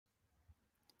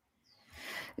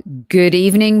Good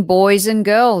evening, boys and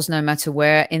girls, no matter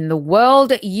where in the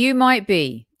world you might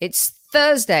be. It's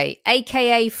Thursday,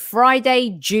 aka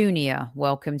Friday Junior.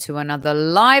 Welcome to another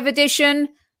live edition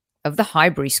of the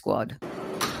Highbury Squad.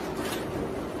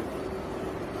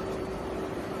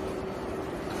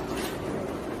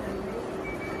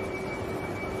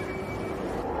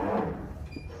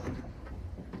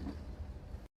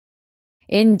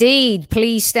 Indeed,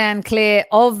 please stand clear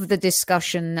of the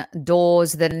discussion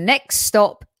doors. The next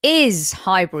stop is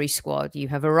Highbury Squad. You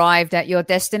have arrived at your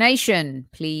destination.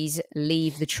 Please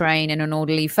leave the train in an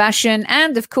orderly fashion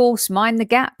and, of course, mind the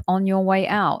gap on your way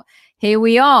out. Here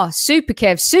we are. Super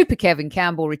Kevin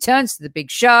Campbell returns to the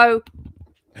big show.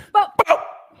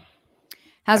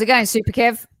 How's it going, Super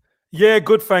Kev? Yeah,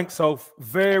 good, thanks, Soph.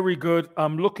 Very good.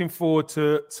 I'm looking forward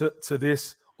to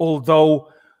this, although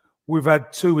we've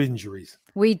had two injuries.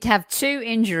 We'd have two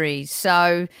injuries.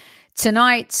 So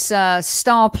tonight's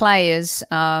star players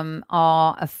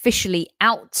are officially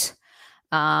out.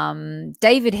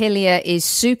 David Hillier is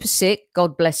super sick.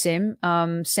 God bless him.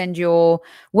 Send your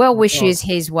well wishes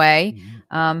his way.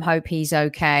 Hope he's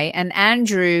okay. And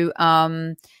Andrew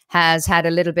has had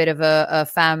a little bit of a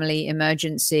family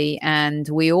emergency. And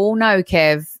we all know,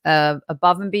 Kev,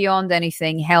 above and beyond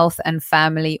anything, health and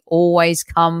family always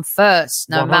come first,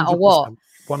 no 100%, matter what.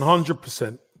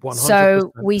 100%. 100%.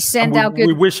 So we send out good.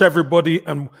 We wish everybody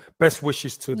and best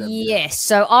wishes to them. Yes.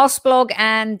 So Arsblog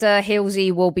and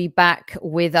Hilsey will be back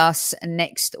with us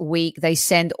next week. They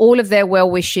send all of their well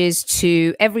wishes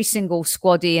to every single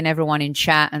squaddie and everyone in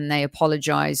chat, and they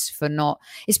apologize for not.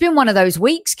 It's been one of those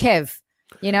weeks, Kev.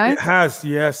 You know, it has.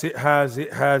 Yes, it has.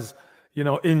 It has. You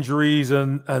know, injuries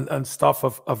and stuff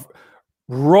have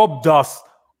robbed us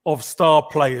of star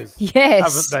players.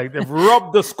 Yes, haven't they? They've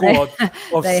robbed the squad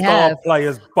of star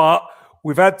players, but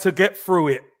we've had to get through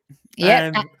it.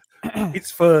 Yeah, and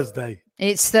it's Thursday.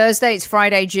 It's Thursday. It's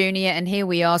Friday Junior, and here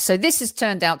we are. So this has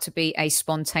turned out to be a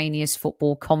spontaneous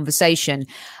football conversation.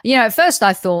 You know, at first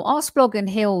I thought Arsblog and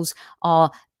Hills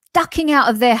are ducking out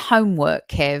of their homework,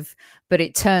 Kev. But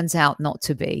it turns out not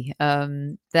to be.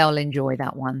 They'll enjoy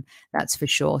that one, that's for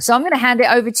sure. So I'm going to hand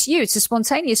it over to you. It's a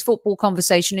spontaneous football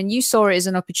conversation, and you saw it as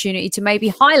an opportunity to maybe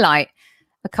highlight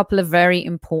a couple of very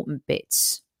important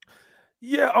bits.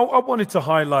 Yeah, I wanted to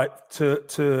highlight to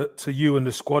you and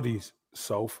the squaddies,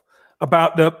 Soph,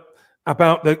 about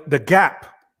the gap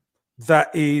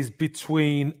that is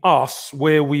between us,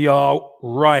 where we are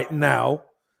right now,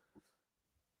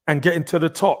 and getting to the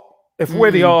top. If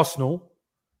we're the Arsenal,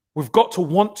 we've got to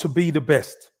want to be the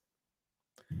best.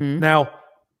 Now,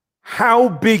 how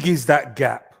big is that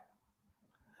gap?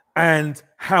 And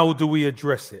how do we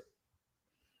address it?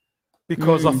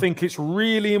 Because I think it's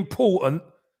really important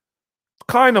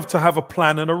kind of to have a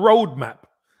plan and a roadmap.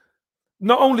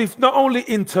 Not only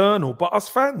internal, but us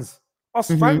fans.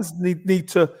 Fans need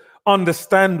to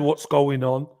understand what's going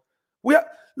on.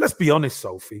 Let's be honest,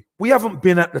 Sophie. We haven't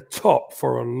been at the top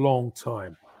for a long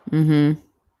time.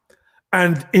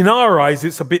 And in our eyes,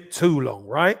 it's a bit too long,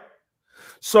 right?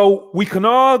 So we can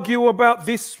argue about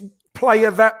this player,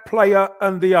 that player,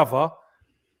 and the other,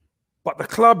 but the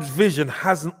club's vision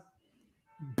hasn't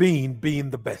been being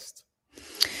the best.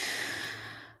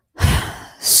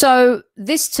 So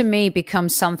this, to me,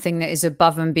 becomes something that is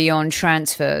above and beyond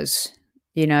transfers.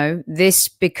 You know, this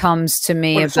becomes to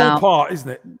me it's about all part, isn't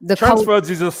it? The transfers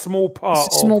is a small part.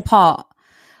 It's a small part.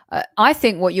 I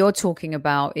think what you're talking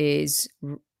about is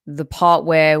the part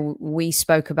where we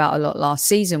spoke about a lot last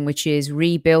season, which is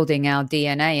rebuilding our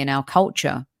DNA and our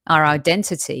culture, our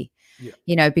identity,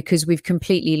 you know, because we've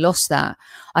completely lost that.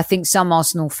 I think some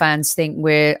Arsenal fans think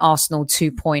we're Arsenal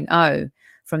 2.0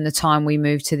 from the time we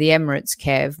moved to the Emirates,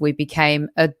 Kev. We became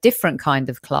a different kind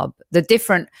of club, a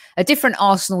different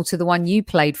Arsenal to the one you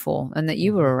played for and that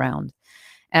you were around.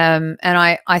 And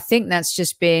I think that's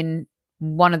just been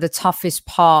one of the toughest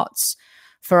parts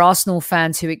for Arsenal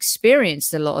fans who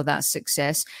experienced a lot of that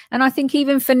success. And I think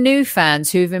even for new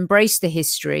fans who've embraced the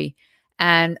history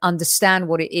and understand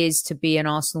what it is to be an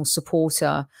Arsenal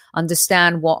supporter,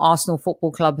 understand what Arsenal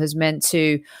Football Club has meant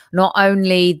to not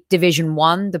only Division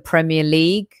 1, the Premier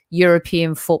League,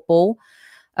 European football.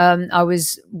 I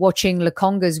was watching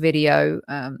Lokonga's video,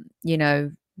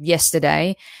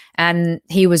 yesterday, and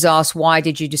he was asked, why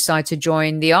did you decide to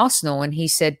join the Arsenal? And he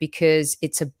said, because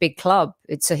it's a big club.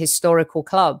 It's a historical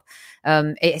club.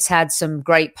 It's had some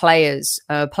great players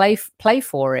play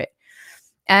for it.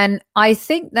 And I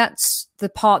think that's the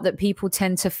part that people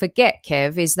tend to forget,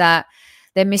 Kev, is that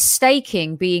they're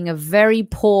mistaking being a very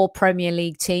poor Premier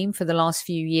League team for the last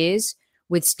few years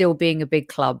with still being a big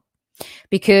club.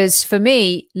 Because for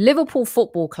me, Liverpool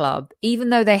Football Club, even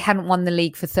though they hadn't won the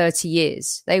league for 30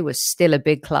 years, they were still a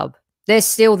big club. They're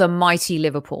still the mighty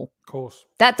Liverpool. Of course.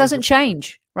 That doesn't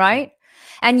change, right?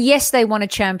 And yes, they won a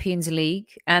Champions League,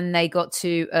 and they got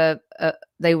to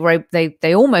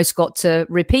they almost got to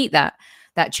repeat that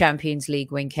Champions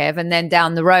League win, Kev. And then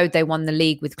down the road, they won the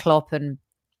league with Klopp and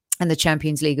the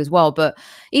Champions League as well. But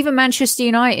even Manchester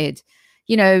United,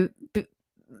 you know,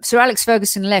 Sir Alex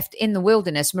Ferguson left in the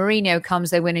wilderness. Mourinho comes,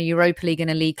 they win a Europa League and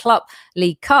a League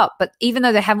Cup. But even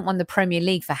though they haven't won the Premier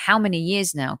League for how many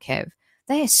years now, Kev,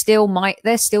 they're still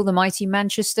the mighty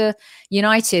Manchester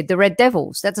United, the Red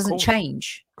Devils. That doesn't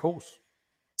change. Of course.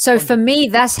 So for me,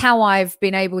 that's how I've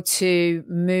been able to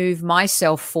move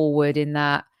myself forward, in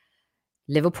that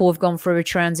Liverpool have gone through a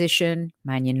transition.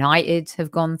 Man United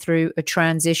have gone through a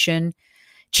transition.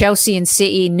 Chelsea and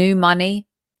City, new money,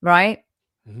 right?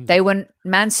 Mm-hmm. They went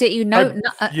Man City.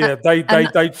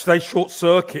 They short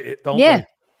circuit it, don't they?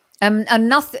 And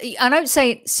nothing. I don't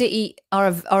say City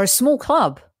are a small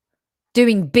club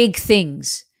doing big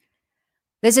things.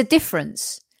 There's a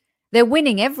difference. They're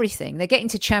winning everything. They're getting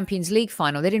to Champions League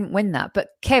final. They didn't win that. But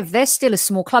Kev, they're still a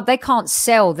small club. They can't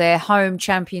sell their home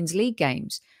Champions League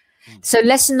games. So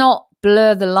let's not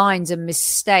blur the lines and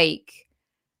mistake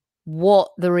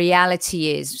what the reality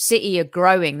is. City are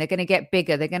growing. They're going to get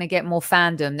bigger. They're going to get more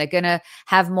fandom. They're going to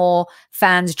have more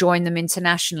fans join them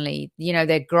internationally. You know,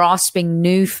 they're grasping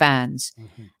new fans.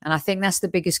 Mm-hmm. And I think that's the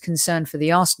biggest concern for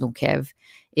the Arsenal, Kev,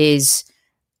 is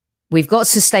we've got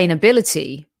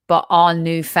sustainability, but are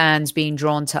new fans being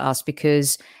drawn to us?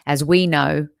 Because as we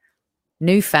know,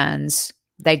 new fans,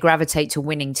 they gravitate to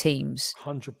winning teams.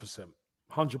 100%.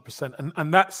 100%.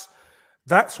 And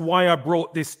that's why I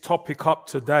brought this topic up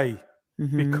today,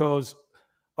 because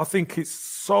I think it's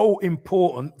so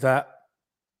important that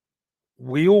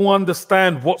we all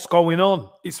understand what's going on.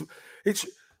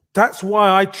 That's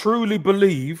why I truly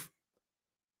believe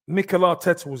Mikel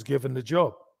Arteta was given the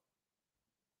job.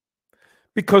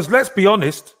 Because let's be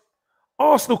honest,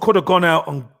 Arsenal could have gone out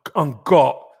and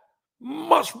got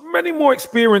many more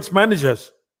experienced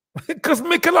managers, because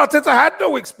Mikel Arteta had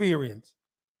no experience.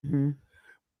 Mm-hmm.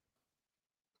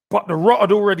 But the rot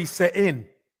had already set into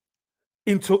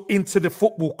the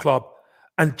football club,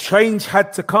 and change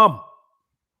had to come.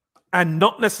 And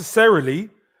not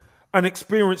necessarily an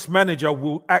experienced manager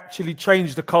will actually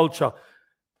change the culture.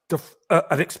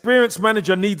 An experienced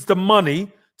manager needs the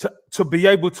money to be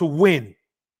able to win.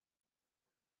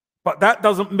 But that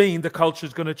doesn't mean the culture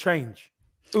is going to change.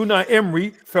 Unai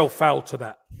Emery fell foul to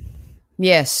that.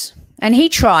 Yes. And he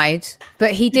tried,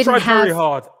 but he didn't tried very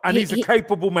hard. And he's a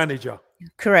capable manager.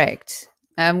 Correct.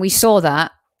 We saw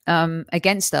that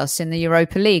against us in the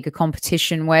Europa League, a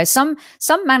competition where some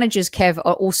managers, Kev,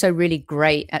 are also really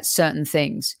great at certain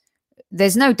things.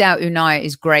 There's no doubt Unai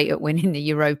is great at winning the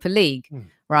Europa League,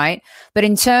 right? But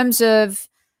in terms of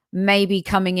maybe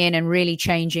coming in and really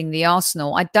changing the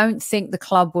Arsenal, I don't think the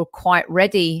club were quite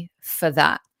ready for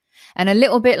that. And a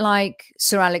little bit like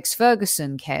Sir Alex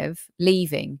Ferguson, Kev,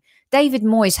 leaving, David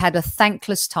Moyes had a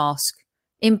thankless task.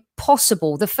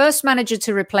 Impossible. The first manager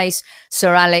to replace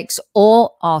Sir Alex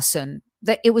or Arsene,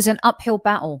 that it was an uphill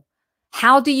battle.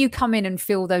 How do you come in and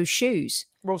fill those shoes?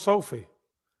 Well, Sophie,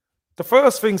 the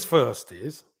first things first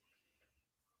is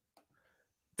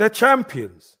they're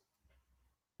champions.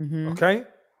 Mm-hmm. Okay?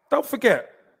 Don't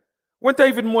forget, when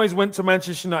David Moyes went to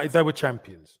Manchester United, they were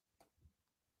champions.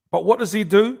 But what does he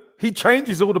do? He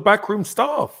changes all the backroom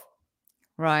staff.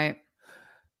 Right.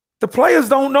 The players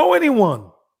don't know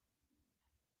anyone.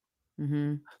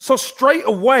 Mm-hmm. So straight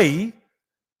away,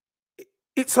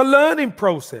 it's a learning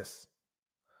process.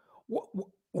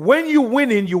 When you're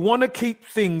winning, you want to keep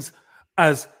things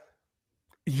as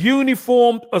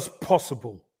uniformed as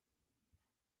possible.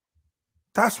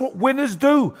 That's what winners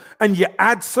do. And you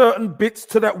add certain bits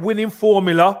to that winning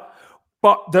formula,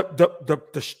 but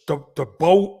the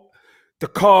boat, the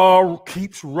car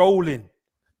keeps rolling.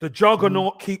 The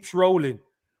juggernaut keeps rolling.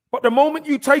 But the moment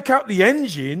you take out the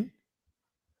engine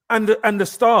and the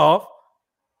staff,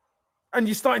 and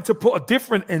you're starting to put a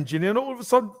different engine in, all of a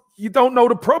sudden you don't know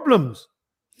the problems.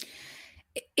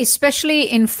 Especially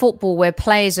in football, where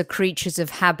players are creatures of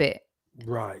habit.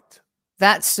 Right.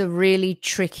 That's a really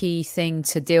tricky thing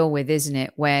to deal with, isn't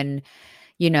it? When,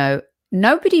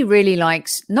 nobody really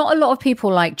likes, not a lot of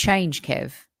people like change,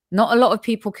 Kev. Not a lot of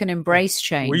people can embrace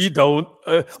change. We don't.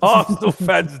 Arsenal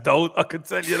fans don't. I can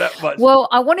tell you that much. Well,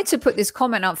 I wanted to put this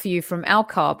comment up for you from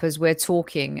Alcarp as we're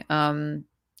talking,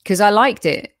 because I liked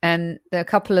it. And a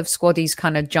couple of squaddies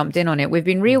kind of jumped in on it. We've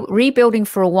been rebuilding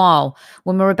for a while.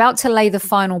 When we're about to lay the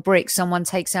final brick, someone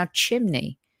takes our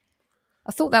chimney.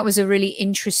 I thought that was a really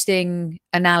interesting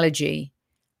analogy.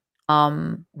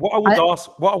 What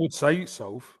I would say,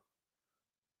 Soph,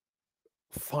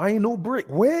 final brick.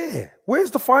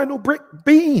 Where's the final brick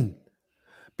been?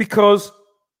 Because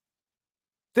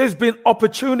there's been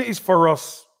opportunities for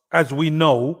us, as we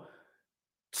know,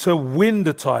 to win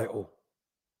the title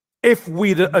if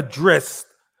we'd addressed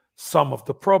some of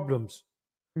the problems.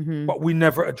 But we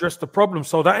never addressed the problem.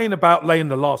 So that ain't about laying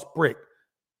the last brick.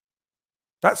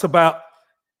 That's about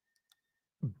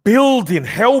building,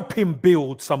 helping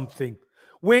build something.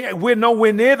 We're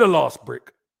nowhere near the last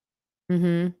brick.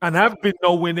 And have been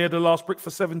nowhere near the last brick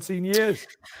for 17 years.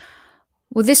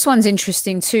 Well, this one's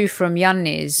interesting too from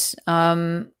Yannis.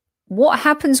 What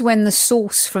happens when the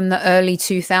source from the early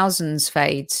 2000s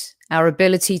fades? Our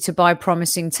ability to buy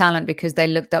promising talent because they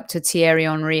looked up to Thierry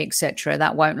Henry, etc.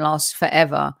 That won't last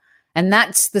forever. And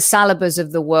that's the Salabas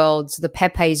of the world, the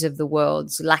Pepes of the world,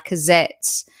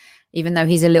 Lacazette's. Even though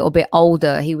he's a little bit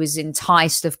older, he was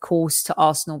enticed, of course, to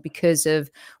Arsenal because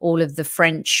of all of the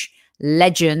French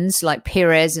legends like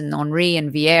Pires and Henry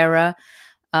and Vieira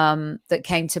that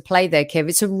came to play there, Kev.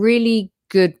 It's a really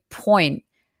good point,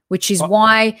 which is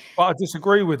why... But I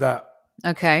disagree with that.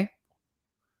 Okay.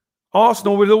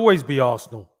 Arsenal will always be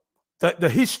Arsenal. The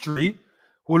history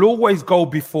will always go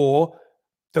before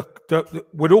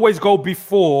would always go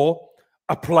before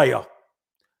a player.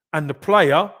 And the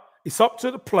player, it's up to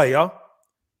the player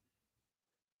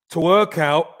to work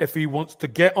out if he wants to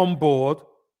get on board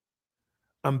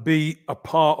and be a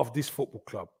part of this football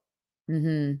club.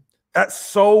 That's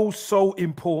so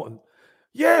important.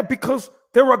 Yeah, because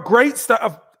there are greats that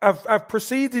have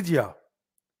preceded you.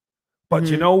 But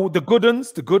you know, the good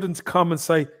uns come and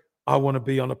say, I want to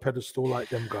be on a pedestal like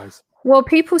them guys. Well,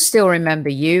 people still remember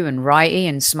you and Wrighty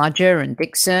and Smudger and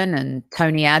Dixon and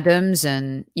Tony Adams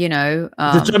and, you know...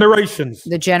 the generations.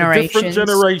 The different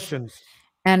generations.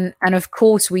 And of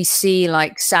course, we see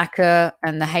like Saka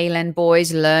and the Haaland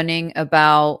boys learning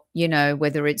about, you know,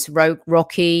 whether it's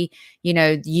Rocky, you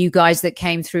know, you guys that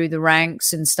came through the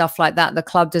ranks and stuff like that. The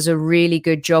club does a really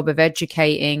good job of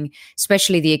educating,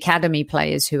 especially the academy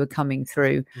players who are coming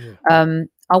through. Yeah.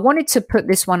 I wanted to put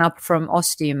this one up from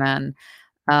Osteoman.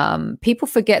 People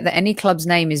forget that any club's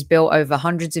name is built over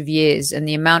hundreds of years, and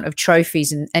the amount of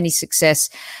trophies and any success,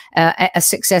 a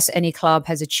success any club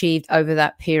has achieved over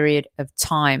that period of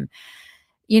time.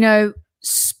 You know,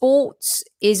 sports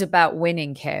is about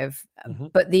winning, Kev,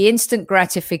 but the instant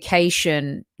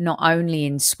gratification, not only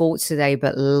in sports today,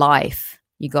 but life,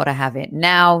 you got to have it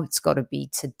now. It's got to be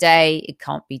today. It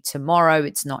can't be tomorrow.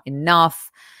 It's not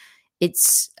enough.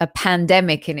 It's a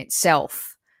pandemic in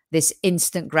itself. This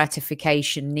instant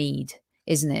gratification need,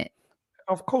 isn't it?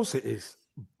 Of course it is.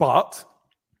 But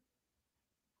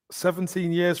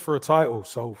 17 years for a title,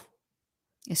 so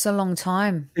it's a long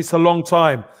time. It's a long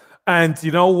time. And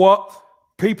you know what?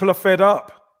 People are fed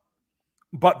up.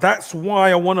 But that's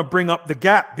why I want to bring up the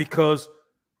gap, because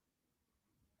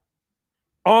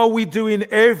are we doing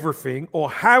everything, or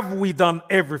have we done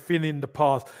everything in the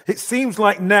past? It seems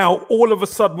like now all of a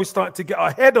sudden we're starting to get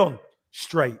our head on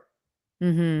straight.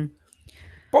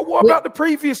 But what about the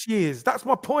previous years? That's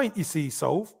my point, you see,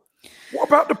 Soph. What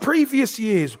about the previous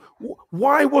years?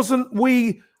 Why wasn't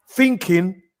we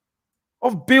thinking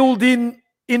of building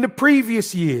in the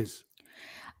previous years?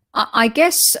 I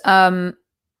guess I'll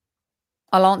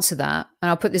answer that.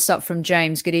 And I'll put this up from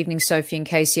James. Good evening, Sophie and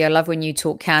Casey. I love when you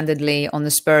talk candidly on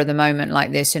the spur of the moment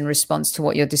like this in response to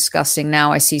what you're discussing.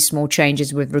 Now I see small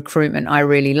changes with recruitment I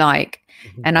really like.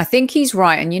 And I think he's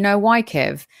right. And you know why,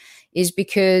 Kev? Is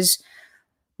because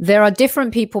there are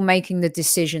different people making the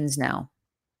decisions now.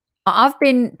 I've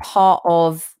been part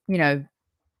of, you know,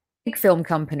 big film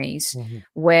companies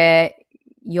where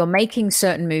you're making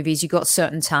certain movies, you got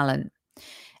certain talent,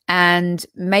 and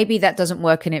maybe that doesn't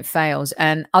work and it fails.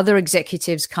 And other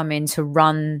executives come in to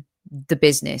run the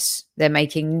business. They're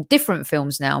making different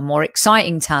films now, more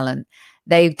exciting talent.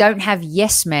 They don't have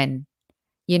yes men,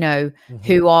 you know,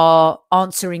 who are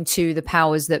answering to the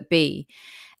powers that be.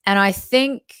 And I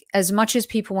think as much as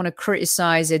people want to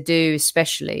criticize Edu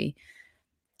especially,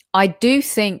 I do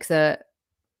think that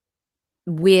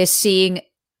we're seeing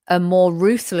a more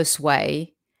ruthless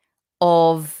way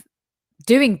of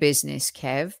doing business,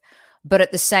 Kev. But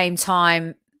at the same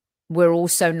time, we're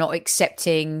also not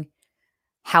accepting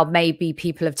how maybe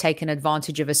people have taken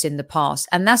advantage of us in the past.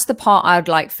 And that's the part I'd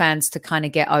like fans to kind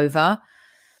of get over.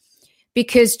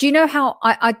 Because do you know how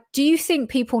do you think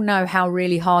people know how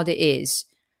really hard it is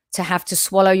to have to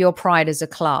swallow your pride as a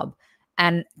club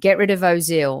and get rid of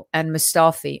Ozil and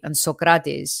Mustafi and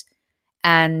Sokratis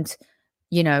and,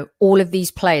 you know, all of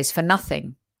these players for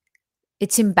nothing?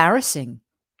 It's embarrassing.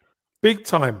 Big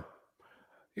time.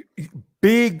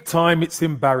 Big time. It's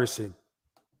embarrassing.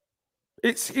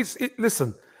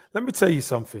 Listen, let me tell you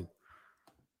something.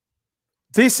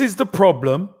 This is the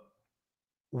problem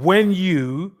when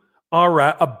you are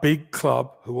at a big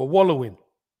club who are wallowing.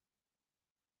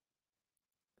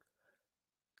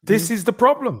 This is the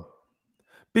problem.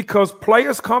 Because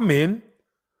players come in,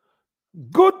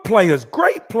 good players,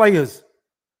 great players,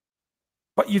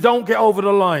 but you don't get over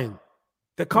the line.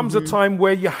 There comes a time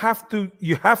where you have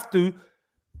to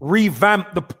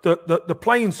revamp the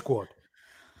playing squad.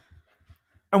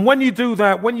 And when you do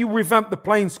that, when you revamp the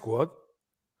playing squad,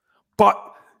 but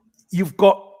you've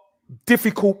got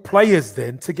difficult players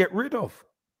then to get rid of.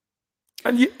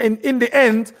 And in the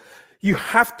end, you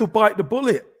have to bite the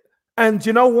bullet. And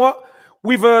you know what?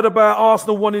 We've heard about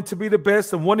Arsenal wanting to be the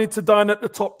best and wanting to dine at the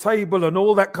top table and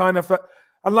all that kind of.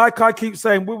 And like I keep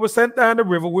saying, we were sent down the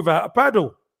river without a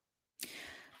paddle.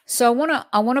 So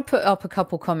I want to put up a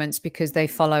couple comments because they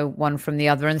follow one from the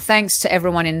other. And thanks to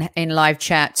everyone in live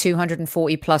chat,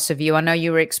 240 plus of you. I know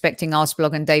you were expecting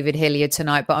Arsblog and David Hilliard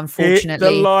tonight, but unfortunately,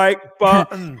 hit the like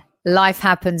button. Life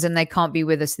happens and they can't be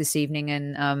with us this evening,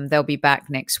 and they'll be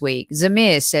back next week.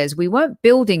 Zamir says, we weren't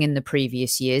building in the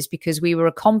previous years because we were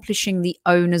accomplishing the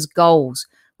owner's goals,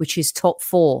 which is top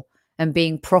 4 and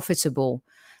being profitable.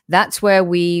 That's where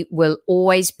we will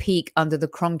always peak under the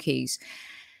Kroenkes.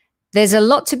 There's a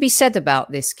lot to be said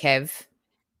about this, Kev,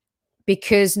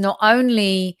 because not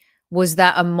only was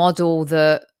that a model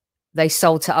that they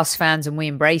sold to us fans and we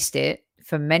embraced it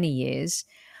for many years,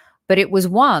 but it was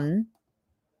one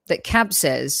that Cab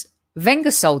says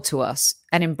Wenger sold to us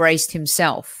and embraced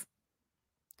himself.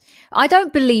 I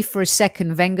don't believe for a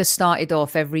second Wenger started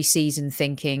off every season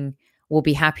thinking we'll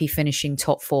be happy finishing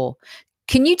top 4.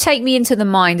 Can you take me into the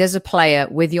mind as a player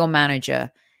with your manager?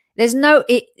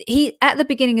 He at the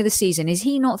beginning of the season, is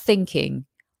he not thinking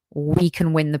we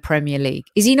can win the Premier League?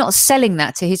 Is he not selling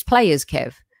that to his players,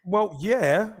 Kev? Well,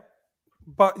 yeah,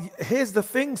 but here's the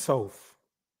thing, Soph.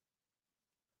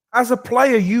 As a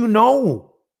player, you know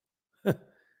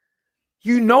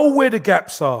where the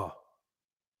gaps are.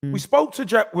 We spoke to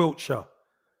Jack Wilshere.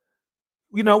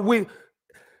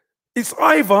 It's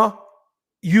either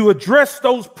you address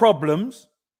those problems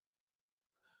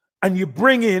and you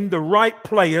bring in the right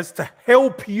players to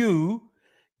help you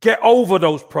get over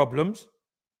those problems,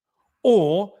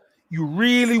 or you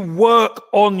really work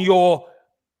on your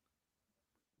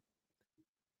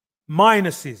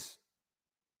minuses,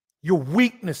 your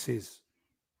weaknesses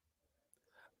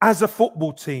as a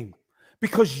football team.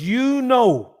 Because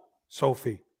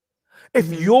Sophie, if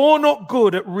you're not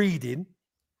good at reading,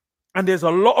 and there's a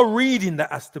lot of reading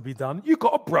that has to be done, you've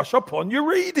got to brush up on your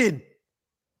reading,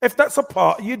 if that's a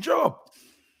part of your job.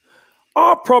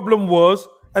 Our problem was,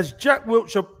 as Jack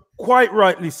Wilshere quite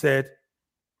rightly said,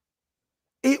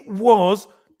 it was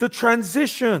the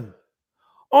transition.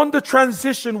 On the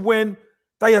transition, when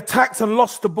they attacked and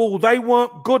lost the ball, they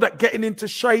weren't good at getting into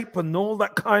shape and all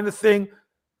that kind of thing.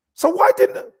 So why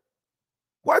didn't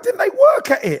they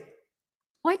work at it?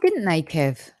 Why didn't they,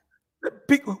 Kev?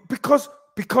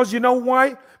 Because you know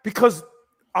why? Because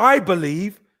I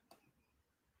believe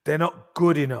they're not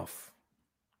good enough.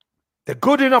 They're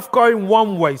good enough going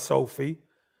one way, Sophie.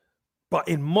 But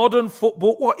in modern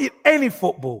football, or in any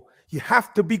football, you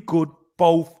have to be good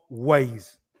both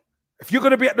ways. If you're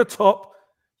going to be at the top,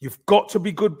 you've got to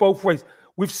be good both ways.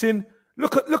 We've seen,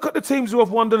 look at the teams who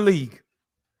have won the league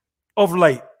of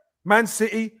late. Man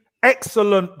City,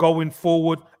 excellent going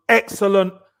forward,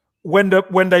 excellent when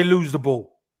they lose the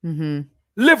ball.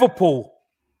 Liverpool,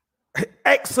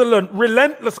 excellent,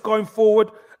 relentless going forward,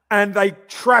 and they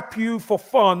trap you for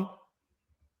fun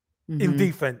in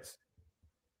defense.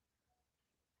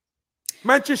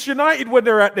 Manchester United, when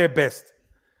they're at their best,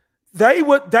 they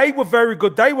were very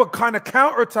good. They were kind of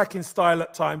counter-attacking style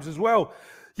at times as well.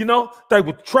 They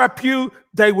would trap you,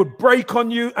 they would break on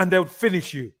you, and they would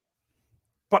finish you.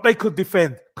 But they could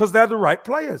defend because they're the right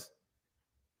players.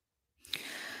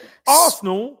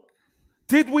 Arsenal,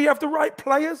 did we have the right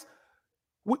players?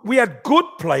 We had good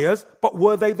players, but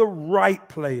were they the right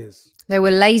players? They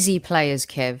were lazy players,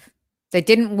 Kev. They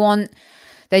didn't want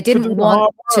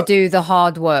to do the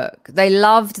hard work. They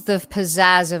loved the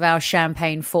pizzazz of our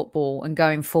champagne football and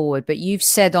going forward. But you've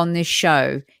said on this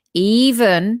show,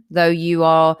 even though you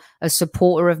are a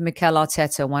supporter of Mikel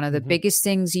Arteta, one of the biggest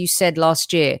things you said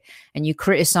last year and you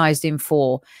criticized him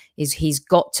for is he's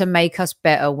got to make us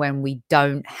better when we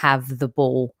don't have the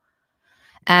ball.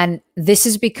 And this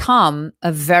has become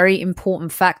a very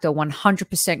important factor,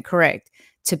 100% correct.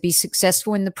 To be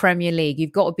successful in the Premier League,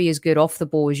 you've got to be as good off the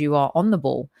ball as you are on the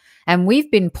ball. And we've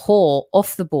been poor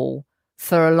off the ball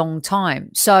for a long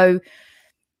time. So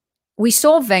we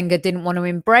saw Wenger didn't want to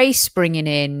embrace bringing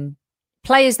in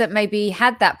players that maybe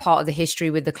had that part of the history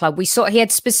with the club. We saw he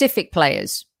had specific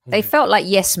players. They felt like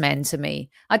yes men to me.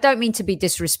 I don't mean to be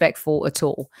disrespectful at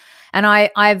all. And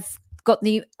I've got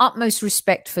the utmost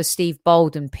respect for Steve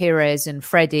Bold and Pires and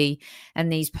Freddie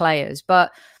and these players.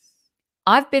 But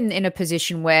I've been in a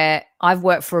position where I've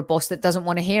worked for a boss that doesn't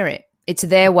want to hear it. It's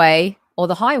their way or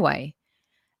the highway.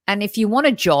 And if you want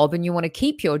a job and you want to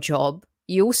keep your job,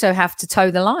 you also have to toe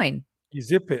the line. You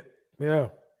zip it. Yeah.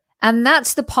 And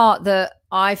that's the part that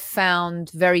I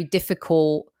found very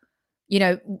difficult. You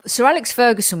know, Sir Alex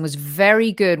Ferguson was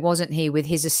very good, wasn't he, with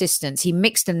his assistants? He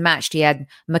mixed and matched. He had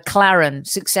McLaren,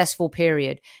 successful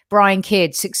period. Brian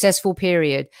Kidd, successful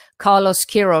period. Carlos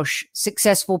Queiroz,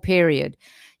 successful period.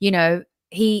 You know,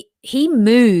 he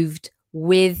moved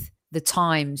with the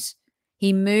times.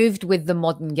 He moved with the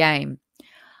modern game.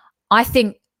 I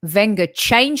think Wenger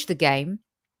changed the game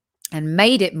and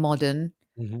made it modern,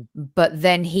 but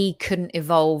then he couldn't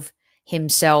evolve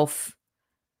himself.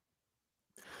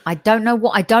 I don't know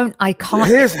what I can't.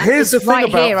 Here's the thing right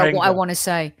about here Wenger. what I want to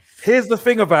say. Here's the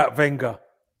thing about Wenger.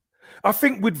 I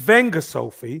think with Wenger,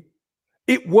 Sophie,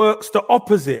 it works the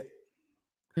opposite.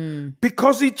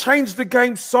 Because he changed the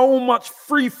game so much,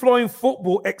 free-flowing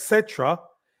football, etc.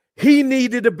 He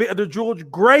needed a bit of the George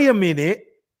Graham in it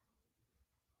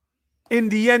in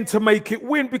the end to make it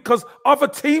win, because other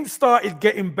teams started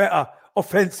getting better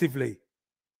offensively.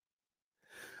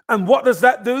 And what does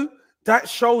that do? That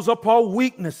shows up our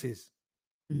weaknesses.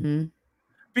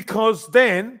 Because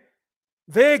then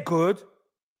they're good,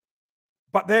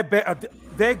 but they're better.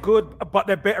 They're good, but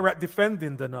they're better at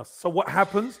defending than us. So what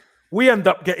happens? We end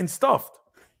up getting stuffed.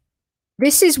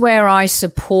 This is where I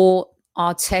support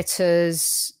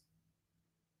Arteta's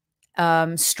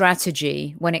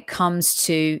strategy when it comes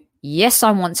to, yes,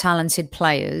 I want talented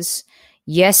players.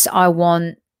 Yes, I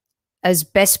want as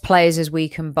best players as we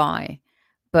can buy.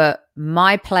 But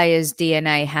my player's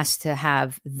DNA has to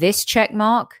have this check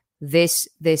mark, this,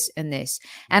 and this.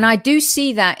 And I do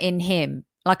see that in him.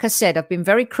 Like I said, I've been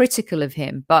very critical of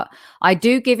him, but I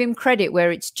do give him credit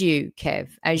where it's due, Kev,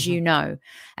 as you know.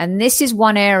 And this is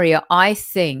one area I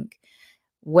think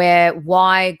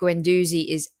why Guendouzi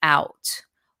is out,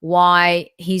 why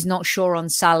he's not sure on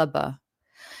Saliba,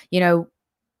 you know,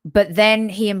 but then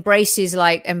he embraces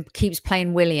and keeps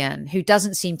playing Willian, who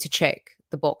doesn't seem to check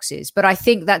the boxes. But I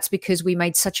think that's because we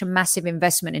made such a massive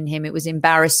investment in him. It was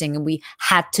embarrassing and we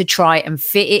had to try and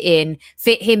fit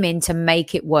him in to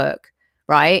make it work.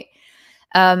 Right.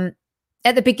 At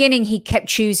the beginning, he kept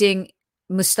choosing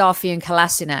Mustafi and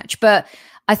Kolasinac, but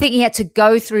I think he had to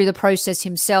go through the process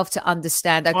himself to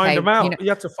understand. Okay, find them out. You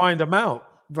had to find them out.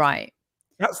 Right.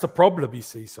 That's the problem, you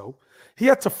see. So he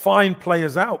had to find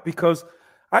players out, because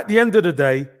at the end of the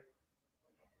day,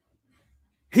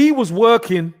 he was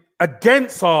working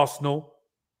against Arsenal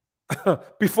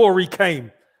before he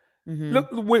came. Look,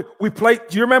 we played.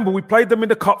 Do you remember we played them in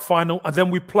the cup final, and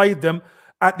then we played them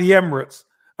at the Emirates,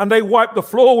 and they wiped the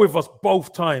floor with us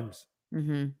both times.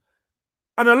 And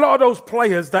a lot of those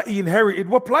players that he inherited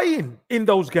were playing in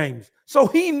those games. So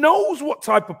he knows what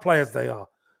type of players they are.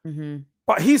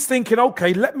 But he's thinking,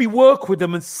 okay, let me work with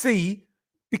them and see,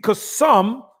 because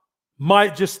some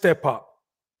might just step up.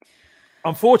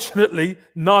 Unfortunately,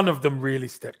 none of them really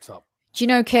stepped up. Do you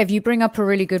know, Kev, you bring up a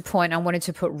really good point. I wanted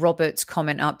to put Robert's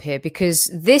comment up here,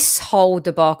 because this whole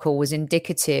debacle was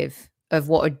indicative of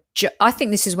what I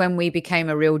think this is when we became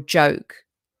a real joke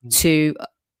to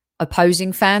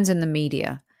opposing fans and the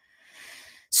media.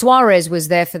 Suarez was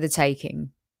there for the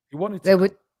taking.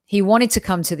 He wanted to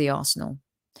come to the Arsenal.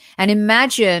 And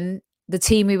imagine the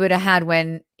team we would have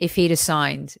had if he'd have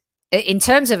signed. In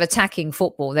terms of attacking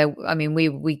football,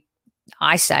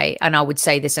 I say, and I would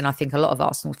say this, and I think a lot of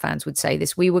Arsenal fans would say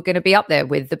this, we were going to be up there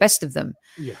with the best of them.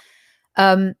 Yeah.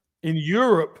 In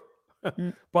Europe,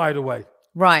 by the way.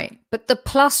 Right. But the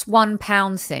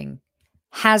 +1 thing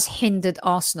has hindered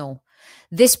Arsenal.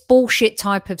 This bullshit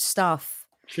type of stuff.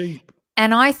 Cheap.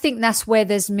 And I think that's where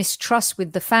there's mistrust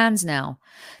with the fans now,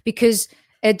 because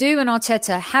Edu and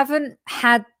Arteta haven't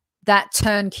had that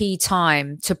turnkey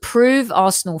time to prove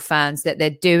Arsenal fans that they're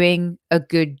doing a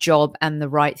good job and the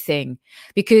right thing.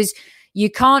 Because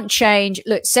you can't change,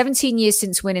 17 years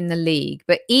since winning the league,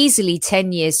 but easily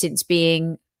 10 years since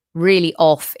being really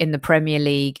off in the Premier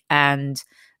League and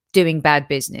doing bad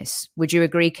business. Would you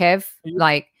agree, Kev?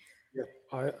 Yeah,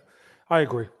 I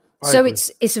agree.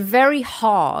 It's very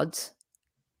hard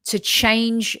to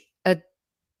change a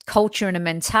culture and a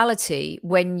mentality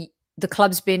when the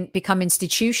club's become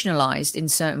institutionalized in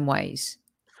certain ways.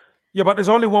 Yeah, but there's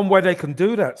only one way they can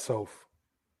do that, Soph.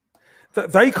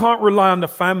 that they can't rely on the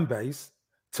fan base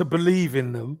to believe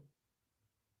in them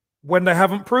when they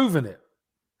haven't proven it.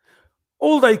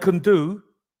 All they can do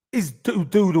is do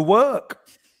the work.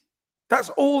 That's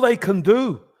all they can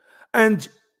do. And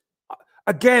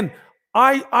again,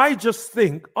 I just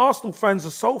think Arsenal fans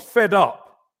are so fed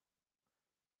up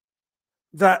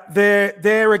that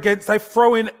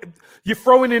you're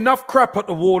throwing enough crap at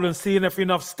the wall and seeing if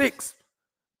enough sticks.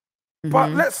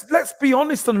 But let's be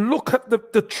honest and look at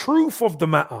the truth of the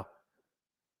matter.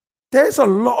 There's a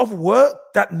lot of work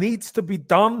that needs to be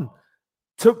done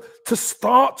to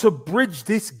start to bridge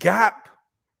this gap.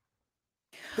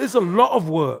 There's a lot of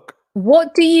work.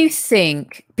 What do you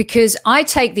think? Because I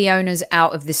take the owners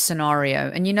out of this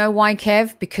scenario. And you know why,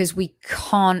 Kev? Because we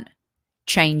can't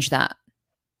change that.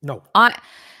 No.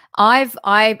 I've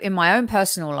in my own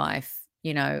personal life,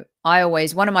 you know,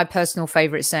 one of my personal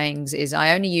favorite sayings is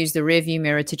I only use the rearview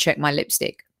mirror to check my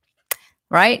lipstick.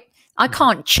 Right? I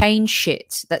can't change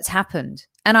shit that's happened.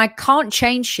 And I can't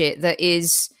change shit that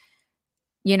is,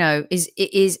 you know,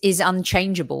 is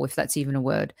unchangeable, if that's even a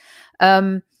word.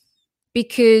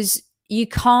 Because you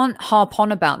can't harp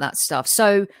on about that stuff.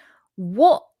 So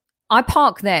I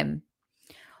park them.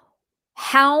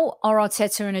 How are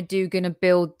Arteta and Adu going to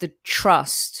build the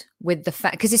trust with the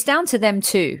fact? Because it's down to them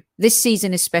too, this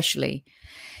season especially.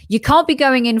 You can't be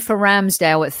going in for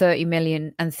Ramsdale at 30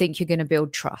 million and think you're going to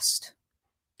build trust.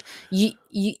 You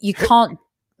can't.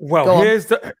 Here's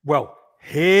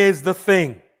the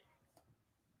thing.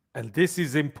 And this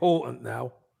is important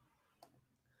now.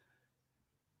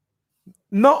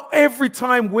 Not every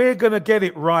time we're going to get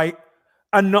it right,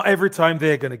 and not every time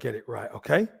they're going to get it right,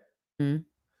 okay? Mm.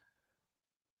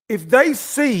 If they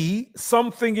see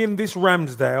something in this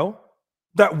Ramsdale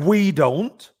that we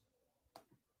don't,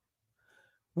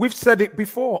 we've said it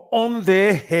before, on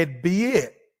their head be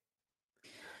it.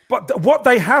 But what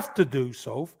they have to do,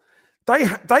 Soph,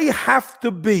 they have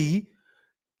to be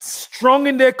strong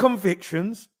in their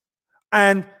convictions.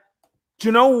 And do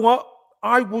you know what?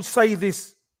 I will say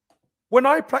this. When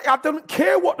I play, I don't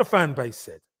care what the fan base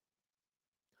said.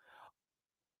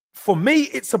 For me,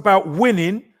 it's about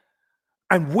winning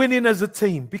and winning as a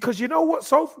team. Because you know what,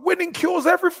 Soph? Winning cures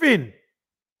everything.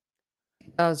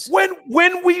 It does.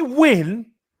 When we win,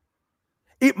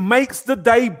 it makes the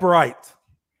day bright.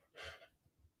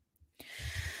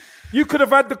 You could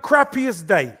have had the crappiest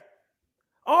day.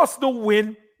 Arsenal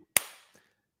win.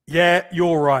 Yeah,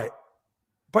 you're right.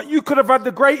 But you could have had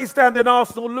the greatest day and then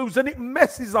Arsenal lose, and it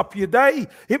messes up your day.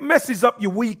 It messes up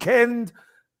your weekend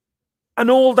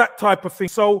and all that type of thing.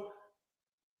 So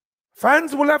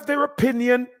fans will have their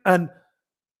opinion and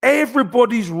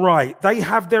everybody's right. They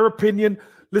have their opinion.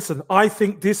 Listen, I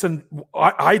think this and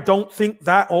I don't think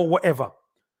that or whatever.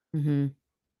 Mm-hmm.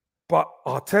 But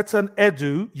Arteta and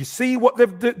Edu, you see what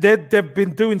they've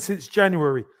been doing since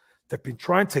January. They've been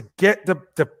trying to get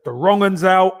the wrong uns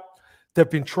out. They've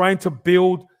been trying to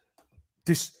build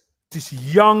this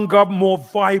younger, more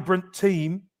vibrant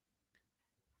team.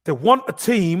 They want a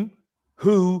team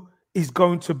who is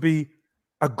going to be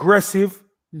aggressive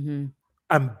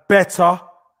and better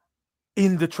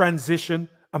in the transition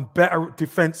and better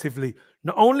defensively.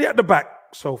 Not only at the back,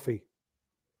 Sophie,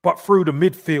 but through the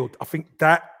midfield. I think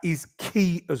that is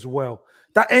key as well.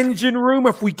 That engine room,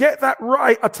 if we get that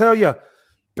right, I tell you,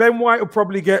 Ben White will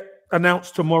probably get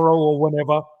announced tomorrow or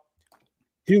whenever.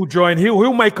 He'll join.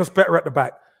 He'll make us better at the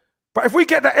back. But if we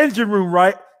get that engine room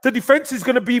right, the defense is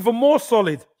going to be even more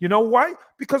solid. You know why?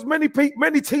 Because many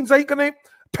teams ain't going to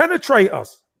penetrate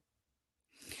us.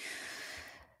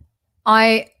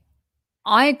 I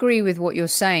agree with what you're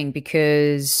saying,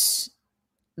 because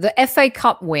the FA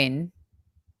Cup win,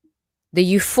 the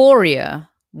euphoria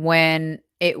when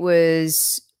it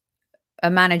was a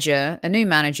new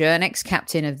manager, an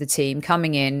ex-captain of the team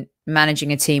coming in,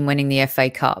 managing a team, winning the FA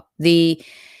Cup, the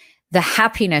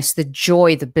happiness, the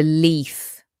joy, the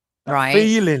belief, right?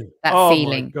 Feeling. That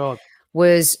feeling my God.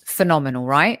 was phenomenal,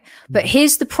 right? But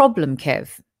here's the problem,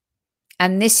 Kev.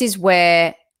 And this is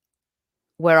where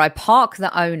I park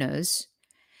the owners.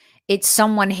 It's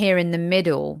someone here in the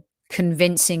middle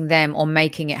convincing them or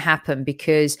making it happen,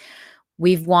 because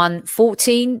we've won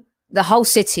 14, the whole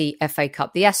City FA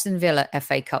Cup, the Aston Villa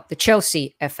FA Cup, the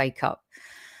Chelsea FA Cup,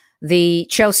 the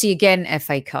Chelsea again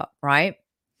FA Cup, right?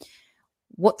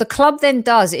 What the club then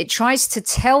does, it tries to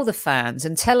tell the fans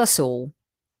and tell us all,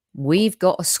 we've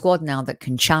got a squad now that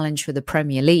can challenge for the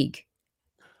Premier League.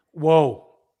 Whoa.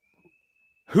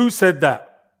 Who said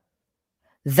that?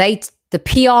 The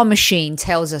PR machine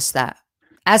tells us that.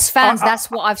 As fans,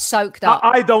 that's what I've soaked up.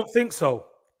 I don't think so.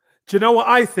 Do you know what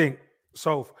I think,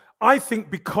 Soph? I think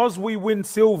because we win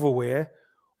silverware,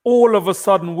 all of a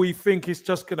sudden we think it's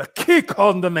just going to kick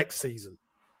on the next season.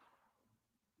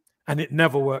 And it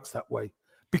never works that way.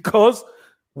 Because,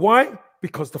 why?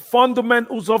 Because the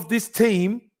fundamentals of this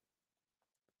team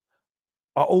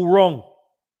are all wrong.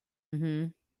 Mm-hmm.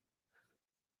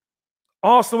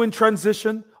 Arsenal in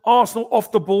transition, Arsenal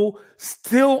off the ball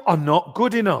still are not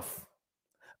good enough.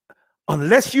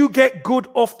 Unless you get good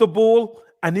off the ball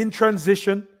and in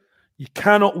transition, you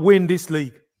cannot win this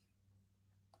league.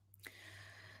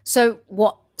 So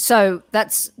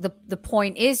that's the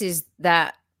point is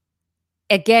that,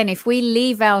 again, if we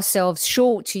leave ourselves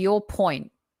short, to your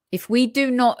point, if we do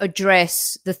not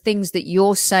address the things that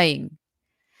you're saying,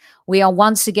 we are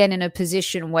once again in a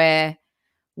position where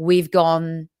we've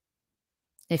gone,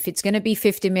 if it's going to be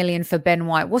 50 million for Ben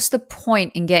White, what's the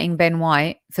point in getting Ben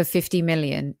White for 50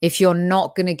 million if you're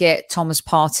not going to get Thomas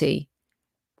Partey,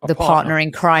 the partner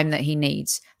in crime that he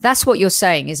needs? That's what you're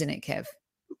saying, isn't it, Kev?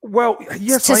 Well,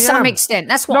 yes, to some extent.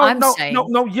 That's what I'm saying.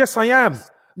 No, yes, I am.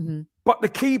 Mm-hmm. But the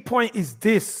key point is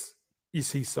this, you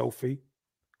see, Sophie.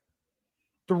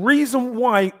 The reason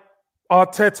why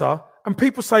Arteta, and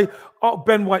people say, oh,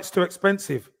 Ben White's too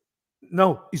expensive.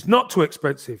 No, he's not too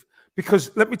expensive.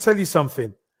 Because let me tell you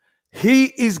something. He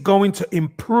is going to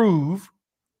improve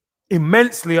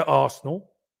immensely at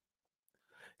Arsenal.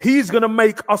 He's going to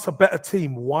make us a better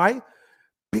team. Why?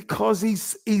 Because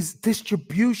his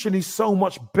distribution is so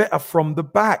much better from the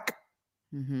back.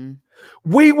 Mm-hmm.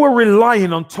 We were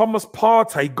relying on Thomas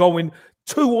Partey going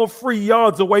 2 or 3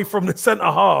 yards away from the centre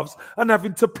halves and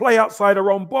having to play outside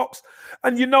our own box.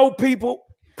 And people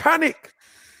panic.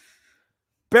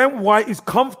 Ben White is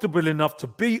comfortable enough to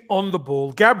be on the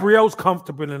ball. Gabriel's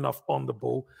comfortable enough on the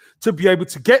ball to be able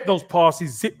to get those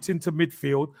passes zipped into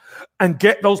midfield and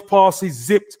get those passes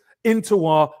zipped into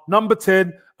our number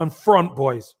 10 and front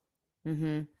boys.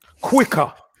 Mm-hmm.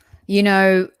 Quicker.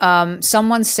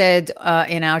 Someone said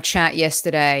in our chat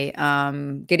yesterday,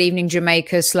 good evening,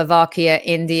 Jamaica, Slovakia,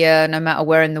 India, no matter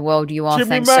where in the world you are.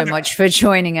 Thanks so much for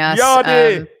joining us.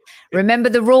 Remember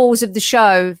the rules of the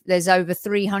show. There's over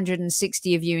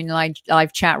 360 of you in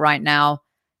live chat right now.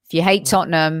 If you hate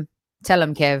Tottenham, tell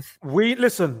them, Kev. We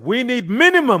need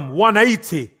minimum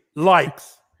 180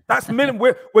 likes. That's minimum.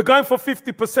 We're going for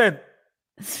 50%.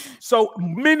 So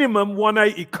minimum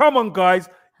 180. Come on, guys.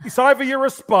 It's either you're a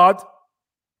spud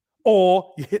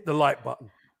or you hit the like button.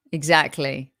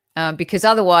 Exactly. Because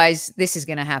otherwise this is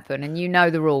going to happen, and you know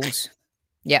the rules.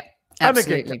 Yeah,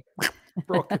 absolutely.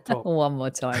 One more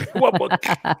time.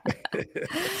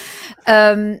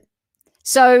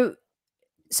 So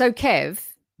Kev.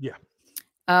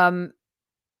 Yeah.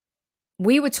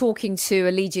 We were talking to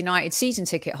a Leeds United season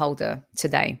ticket holder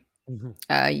today,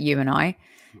 you and I,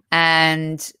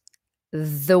 and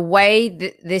the way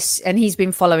that and he's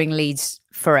been following Leeds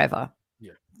forever.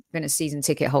 Yeah. Been a season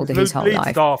ticket holder his whole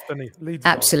life.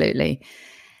 Absolutely.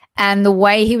 And the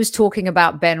way he was talking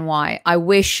about Ben White, I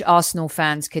wish Arsenal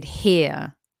fans could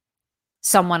hear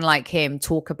someone like him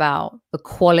talk about the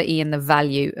quality and the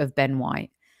value of Ben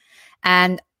White.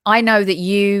 And I know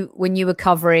that when you were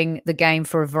covering the game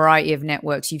for a variety of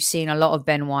networks, you've seen a lot of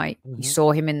Ben White. You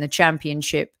saw him in the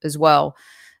Championship as well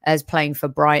as playing for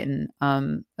Brighton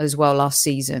as well last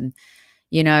season.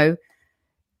 He,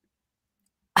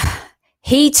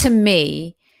 to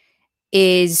me,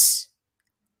 is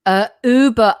a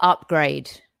uber upgrade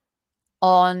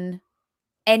on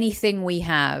anything we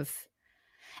have.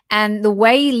 And the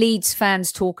way Leeds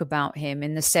fans talk about him,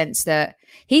 in the sense that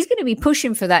he's going to be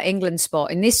pushing for that England spot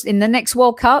in the next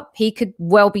World Cup, he could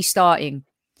well be starting.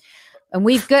 And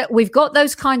we've got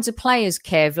those kinds of players,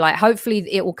 Kev. Like, hopefully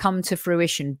it will come to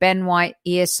fruition. Ben White,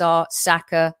 ESR,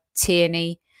 Saka,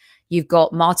 Tierney. You've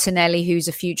got Martinelli, who's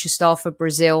a future star for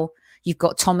Brazil. You've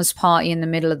got Thomas Partey in the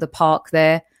middle of the park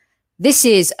there. This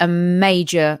is a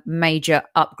major, major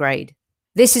upgrade.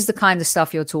 This is the kind of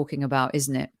stuff you're talking about,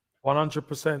 isn't it?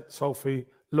 100%, Sophie.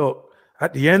 Look,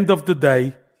 at the end of the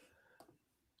day,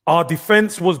 our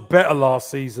defense was better last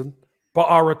season, but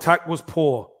our attack was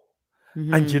poor.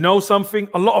 Mm-hmm. And you know something?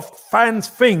 A lot of fans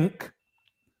think,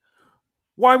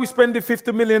 why are we spending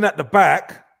 50 million at the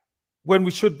back when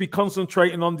we should be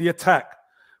concentrating on the attack?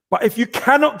 But if you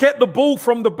cannot get the ball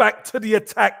from the back to the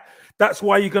attack, that's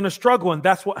why you're going to struggle. And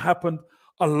that's what happened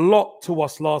a lot to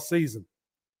us last season.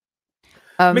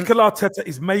 Mikel Arteta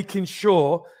is making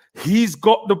sure he's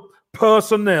got the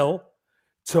personnel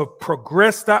to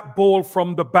progress that ball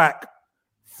from the back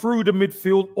through the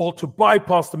midfield or to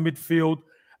bypass the midfield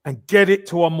and get it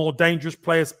to our more dangerous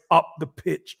players up the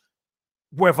pitch.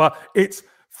 Whether it's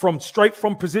straight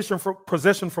from possession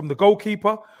from the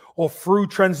goalkeeper or through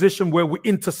transition where we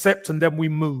intercept and then we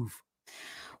move.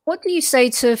 What do you say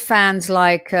to fans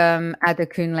like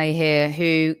Adekunle here,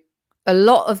 who a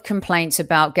lot of complaints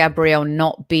about Gabriel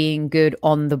not being good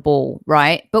on the ball,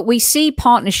 right? But we see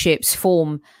partnerships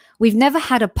form. We've never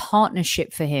had a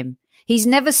partnership for him. He's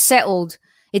never settled.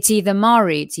 It's either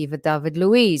Mari, it's either David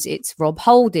Luiz, it's Rob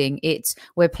Holding, it's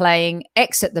we're playing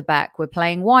X at the back, we're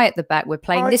playing Y at the back, we're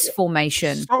playing this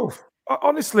formation. So,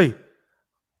 honestly,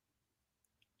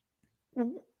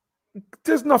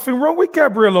 there's nothing wrong with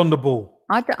Gabriel on the ball.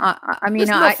 I mean, there's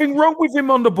nothing wrong with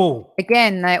him on the ball.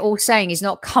 Again, they're all saying he's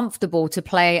not comfortable to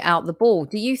play out the ball.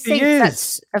 Do you think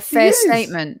that's a fair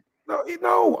statement?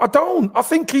 No, I don't. I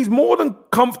think he's more than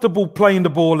comfortable playing the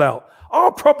ball out. Our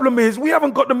problem is we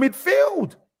haven't got the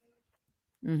midfield.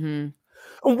 Mm-hmm.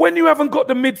 And when you haven't got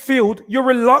the midfield, you're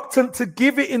reluctant to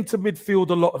give it into midfield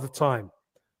a lot of the time.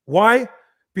 Why?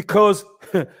 Because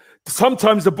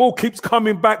sometimes the ball keeps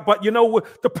coming back, but you know,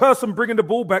 the person bringing the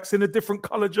ball back's in a different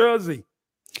color jersey.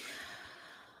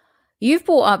 You've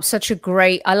brought up such a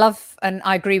great, I love, and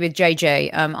I agree with JJ.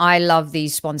 I love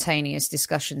these spontaneous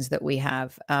discussions that we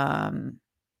have.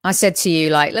 I said to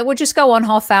you, like, we'll just go on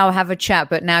half hour, have a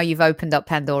chat. But now you've opened up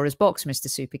Pandora's box, Mr.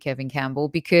 Super Kevin Campbell,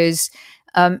 because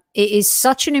it is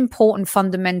such an important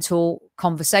fundamental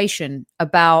conversation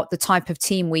about the type of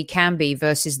team we can be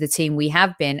versus the team we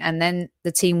have been, and then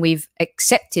the team we've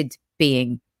accepted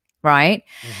being, right?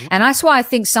 Mm-hmm. And that's why I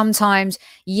think sometimes,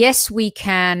 yes, we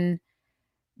can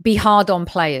be hard on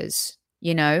players,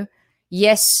 you know.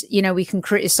 Yes, you know, we can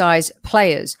criticize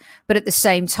players, but at the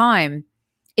same time,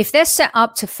 if they're set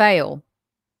up to fail,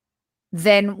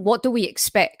 then what do we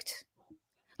expect?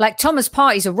 Like Thomas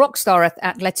Partey's a rock star at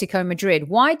Atletico Madrid.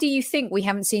 Why do you think we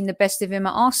haven't seen the best of him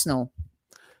at Arsenal?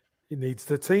 He needs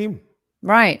the team.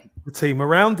 Right. The team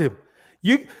around him.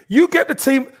 You get the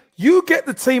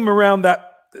team around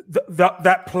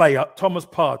that player, Thomas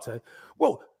Partey.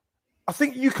 Well, I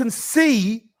think you can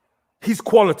see his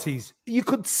qualities. You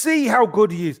could see how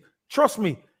good he is. Trust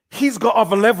me, he's got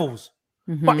other levels,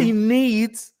 but he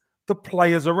needs the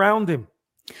players around him.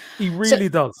 He really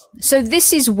does. So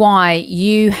this is why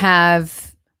you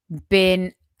have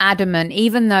been adamant,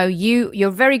 even though you're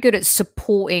very good at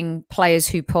supporting players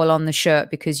who pull on the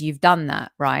shirt, because you've done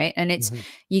that, right? And it's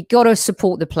you got to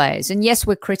support the players. And yes,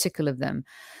 we're critical of them.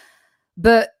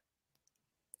 But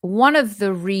one of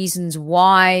the reasons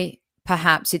why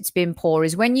perhaps it's been poor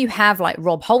is when you have like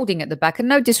Rob Holding at the back, and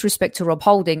no disrespect to Rob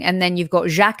Holding, and then you've got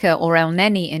Xhaka or El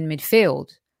Neni in midfield.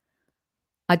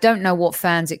 I don't know what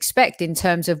fans expect in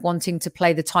terms of wanting to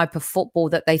play the type of football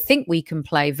that they think we can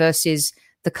play versus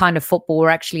the kind of football we're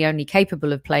actually only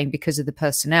capable of playing because of the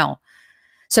personnel.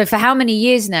 So for how many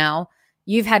years now,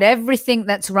 you've had everything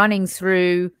that's running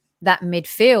through that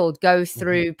midfield go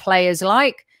through players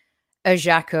like a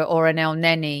Xhaka or an El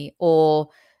Neni or,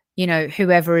 you know,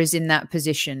 whoever is in that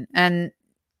position. And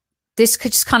this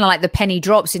could just kind of like the penny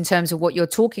drops in terms of what you're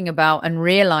talking about and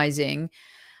realizing,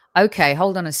 okay,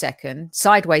 hold on a second,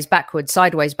 sideways, backwards.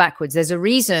 There's a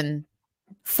reason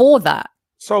for that.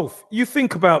 So you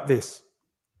think about this.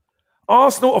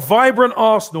 Arsenal, a vibrant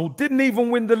Arsenal, didn't even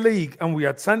win the league. And we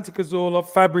had Santi Cazorla,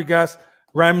 Fabregas,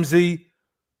 Ramsey.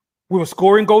 We were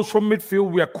scoring goals from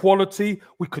midfield. We had quality.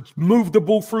 We could move the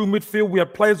ball through midfield. We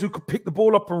had players who could pick the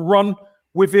ball up and run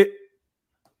with it.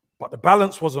 But the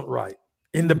balance wasn't right.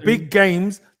 In the big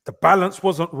games, the balance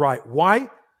wasn't right. Why?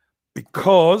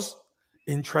 Because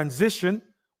in transition,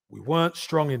 we weren't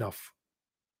strong enough.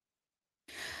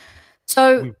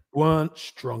 So we weren't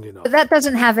strong enough. But that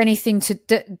doesn't have anything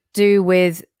to do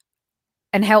with,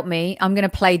 and help me, I'm going to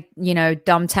play, you know,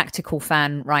 dumb tactical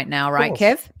fan right now, right,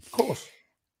 Kev? Of course.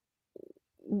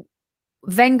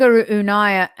 Wenger,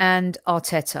 Unai and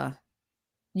Arteta.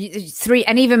 Three,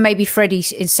 and even maybe Freddie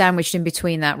is sandwiched in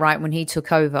between that, right, when he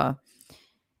took over.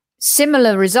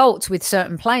 Similar results with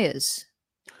certain players.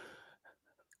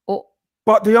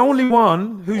 But the only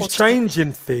one who's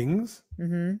changing things,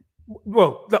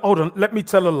 well, hold on, let me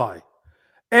tell a lie.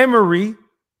 Emery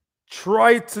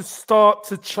tried to start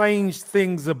to change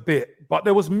things a bit, but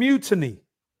there was mutiny.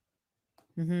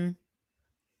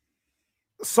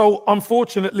 So,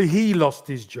 unfortunately, he lost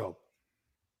his job.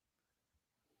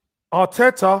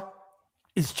 Arteta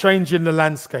is changing the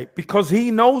landscape because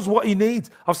he knows what he needs.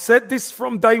 I've said this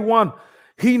from day one.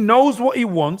 He knows what he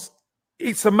wants.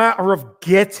 It's a matter of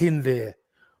getting there.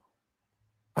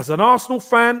 As an Arsenal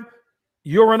fan,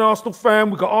 you're an Arsenal fan.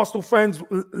 We've got Arsenal fans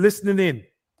listening in.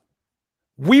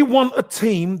 We want a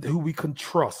team who we can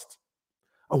trust.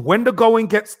 And when the going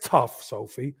gets tough,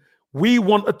 Sophie, we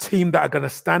want a team that are going to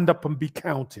stand up and be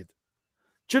counted.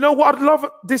 Do you know what I'd love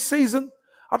this season?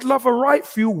 I'd love a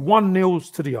few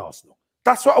 1-0s to the Arsenal.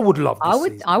 That's what I would love this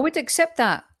season. I would accept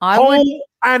that.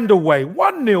 and away.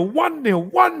 1-0,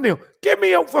 1-0, 1-0. Give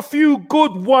me a few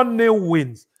good 1-0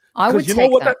 wins. I would Because you know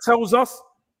take what that. that tells us?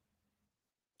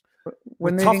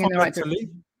 We're tougher moving in the right mentally.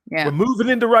 direction. Yeah. We're moving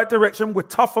in the right direction. We're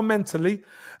tougher mentally.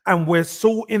 And we're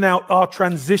sorting out our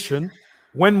transition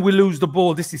when we lose the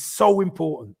ball. This is so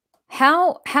important.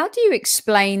 How do you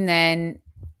explain then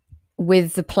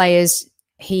with the players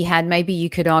he had? Maybe you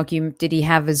could argue, did he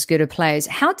have as good a players?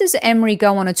 How does Emery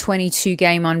go on a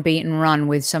 22-game unbeaten run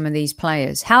with some of these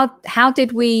players? How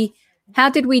did we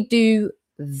do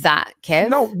that, Kev?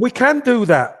 No, we can do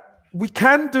that. We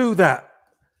can do that.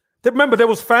 Remember, there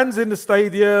was fans in the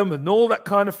stadium and all that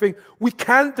kind of thing. We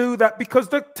can do that because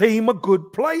the team are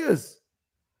good players.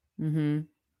 Mm-hmm.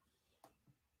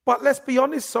 But let's be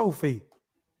honest, Sophie.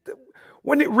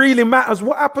 When it really matters,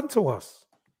 what happened to us?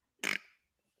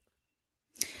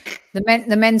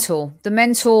 The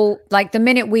mental, like the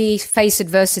minute we face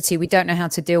adversity, we don't know how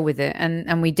to deal with it.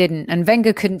 And we didn't. And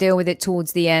Wenger couldn't deal with it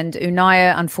towards the end.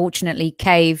 Unai, unfortunately,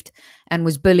 caved and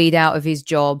was bullied out of his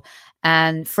job.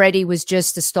 And Freddie was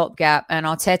just a stopgap. And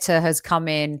Arteta has come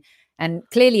in and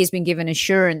clearly has been given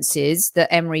assurances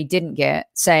that Emery didn't get,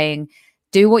 saying,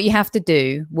 do what you have to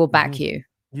do. We'll back you.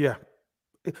 Yeah.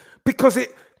 Because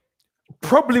it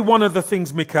probably one of the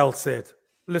things Mikel said.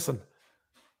 Listen,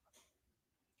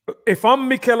 if I'm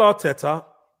Mikel Arteta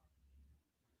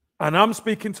and I'm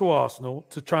speaking to Arsenal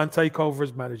to try and take over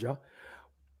as manager,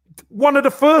 one of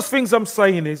the first things I'm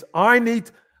saying is I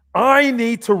need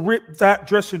to rip that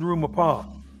dressing room apart.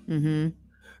 Mm-hmm.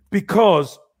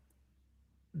 Because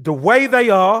the way they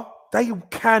are, they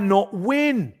cannot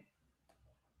win.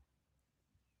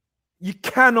 You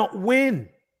cannot win.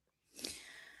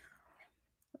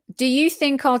 Do you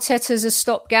think Arteta's a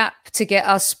stopgap to get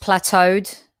us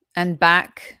plateaued and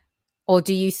back? Or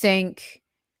do you think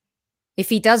if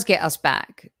he does get us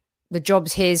back, the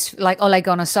job's his, like Ole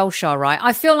Gunnar Solskjaer, right?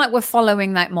 I feel like we're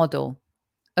following that model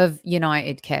of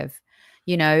United, Kev.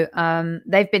 You know,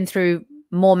 they've been through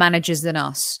more managers than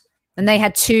us. And they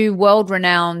had two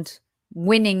world-renowned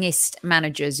winningest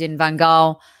managers in Van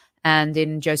Gaal and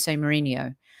in Jose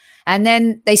Mourinho. And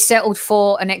then they settled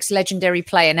for an ex-legendary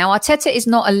player. Now, Arteta is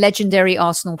not a legendary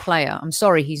Arsenal player. I'm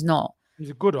sorry, he's not. He's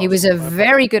a good. He was a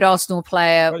very good Arsenal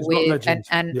player with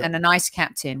and yeah. a nice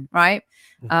captain, right?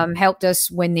 Mm-hmm. Helped us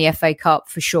win the FA Cup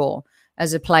for sure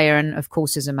as a player and, of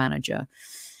course, as a manager.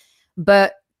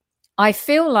 But I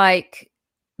feel like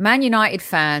Man United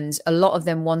fans, a lot of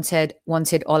them wanted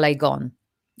Ole gone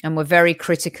and were very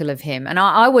critical of him. And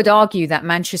I would argue that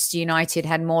Manchester United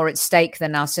had more at stake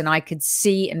than us, and I could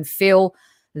see and feel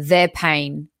their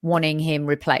pain wanting him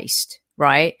replaced,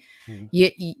 right? Mm-hmm.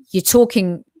 You're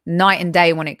talking night and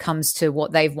day when it comes to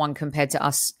what they've won compared to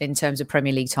us in terms of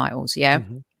Premier League titles, yeah?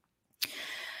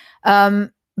 Mm-hmm.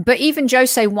 But even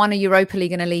Jose won a Europa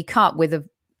League and a League Cup with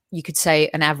you could say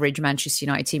an average Manchester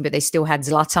United team, but they still had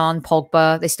Zlatan,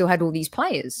 Pogba, they still had all these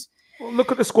players. Well,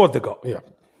 look at the squad they got, yeah.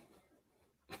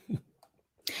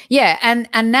 Yeah,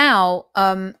 and now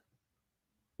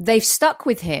they've stuck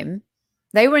with him.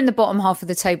 They were in the bottom half of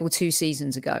the table 2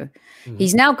 seasons ago. Mm-hmm.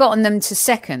 He's now gotten them to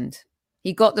second.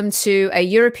 He got them to a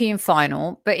European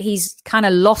final, but he's kind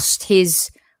of lost his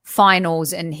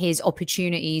finals and his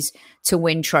opportunities to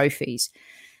win trophies.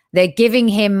 They're giving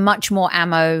him much more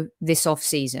ammo this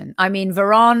offseason. I mean,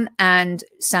 Varane and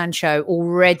Sancho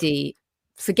already,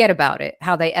 forget about it,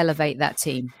 how they elevate that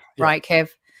team. Yeah. Right, Kev?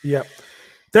 Yeah.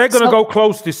 They're going to go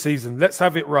close this season. Let's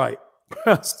have it right.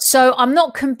 So I'm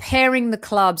not comparing the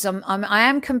clubs. I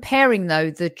am comparing,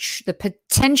 though, the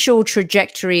potential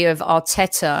trajectory of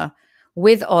Arteta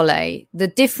with Ole. The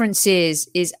difference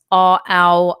is are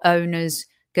our owners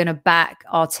going to back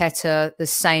Arteta the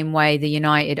same way the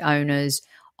United owners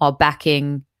are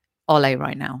backing Ole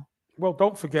right now? Well,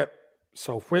 don't forget,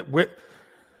 so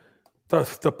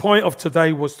the point of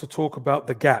today was to talk about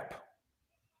the gap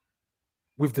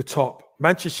with the top.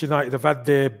 Manchester United have had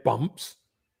their bumps,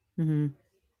 mm-hmm.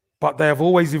 but they have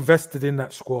always invested in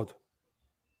that squad.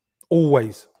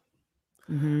 Always.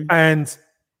 Mm-hmm. And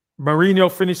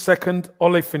Mourinho finished second,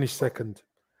 Ole finished second.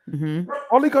 Mm-hmm.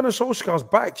 Ole Gunnar Solskjaer's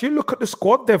back. Do you look at the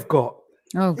squad they've got?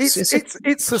 Oh,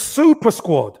 it's a super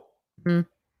squad. Mm-hmm.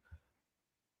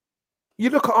 You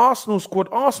look at Arsenal's squad.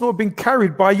 Arsenal have been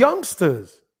carried by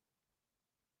youngsters.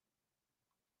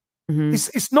 Mm-hmm.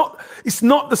 It's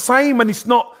not the same, and it's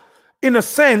not, in a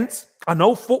sense. I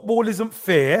know football isn't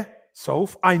fair,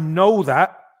 Soph. I know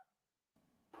that,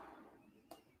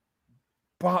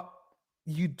 but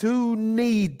you do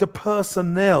need the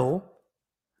personnel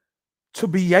to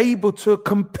be able to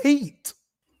compete.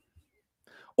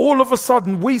 All of a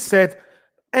sudden, we said,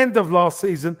 end of last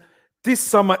season, this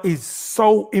summer is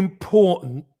so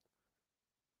important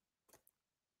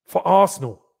for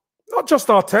Arsenal, not just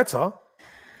Arteta.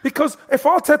 Because if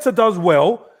Arteta does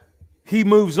well, he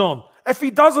moves on. If he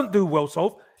doesn't do well,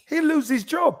 he'll lose his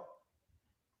job.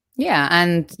 Yeah,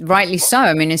 and rightly so.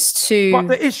 I mean, it's too. But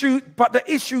the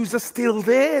issues are still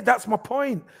there. That's my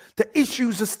point. The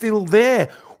issues are still there.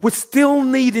 We're still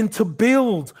needing to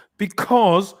build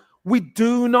because we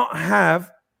do not have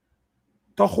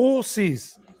the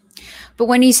horses. But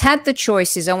when he's had the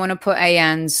choices, I want to put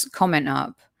Ayan's comment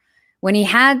up. When he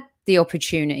had the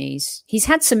opportunities, he's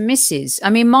had some misses. I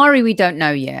mean, Mari, we don't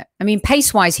know yet. I mean,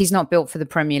 pace-wise, he's not built for the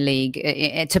Premier League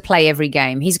to play every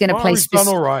game. He's going to play. He's done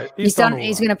all right. He's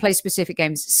going to play specific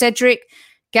games. Cedric,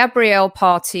 Gabriel,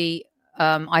 Partey,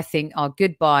 I think, are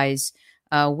good buys.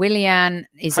 Willian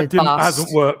is a bust.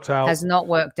 Hasn't worked out. Has not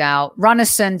worked out.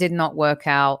 Runnison did not work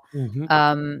out.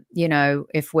 You know,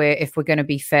 if we're going to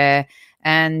be fair.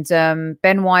 And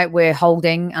Ben White, we're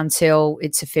holding until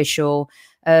it's official.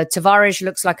 Tavares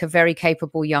looks like a very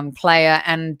capable young player,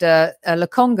 and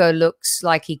Lokonga looks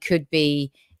like he could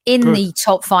be in the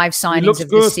top 5 signings of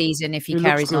the season if he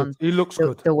carries on. He looks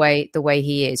good the way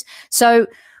he is. So,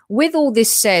 with all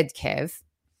this said, Kev,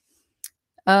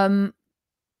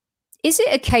 is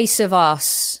it a case of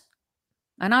us?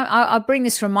 And I'll bring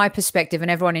this from my perspective, and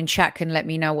everyone in chat can let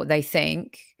me know what they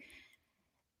think.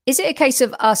 Is it a case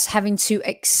of us having to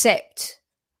accept?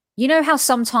 You know how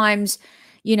sometimes,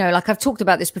 you know, like I've talked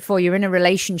about this before, you're in a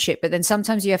relationship, but then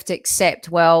sometimes you have to accept,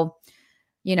 well,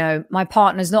 you know, my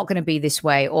partner's not going to be this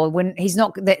way, or when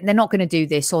they're not going to do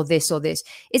this or this or this.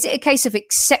 Is it a case of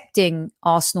accepting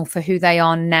Arsenal for who they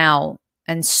are now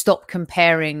and stop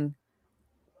comparing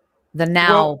the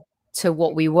now to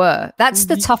what we were? That's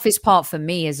the toughest part for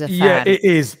me as a fan. Yeah, it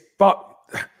is. But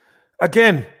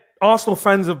again, Arsenal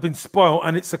fans have been spoiled,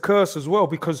 and it's a curse as well,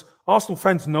 because Arsenal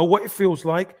fans know what it feels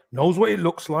like, knows what it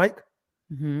looks like.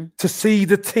 To see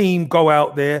the team go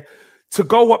out there, to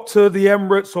go up to the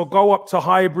Emirates or go up to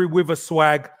Highbury with a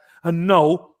swag and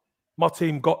know my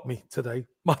team got me today.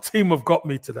 My team have got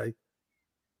me today.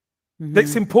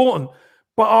 That's important.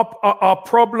 But our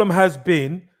problem has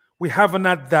been we haven't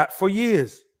had that for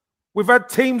years. We've had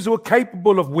teams who are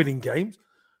capable of winning games,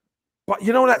 but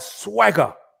you know that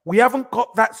swagger. We haven't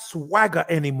got that swagger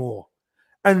anymore.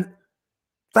 And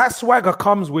that swagger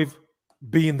comes with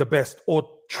being the best or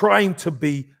trying to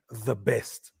be the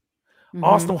best.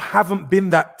 Arsenal haven't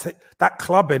been that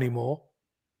club anymore.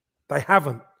 They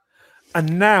haven't.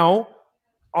 And now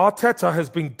Arteta has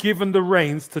been given the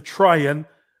reins to try and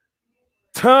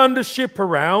turn the ship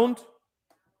around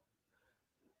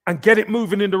and get it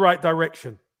moving in the right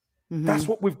direction. That's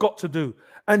what we've got to do.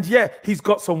 And yeah, he's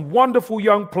got some wonderful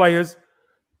young players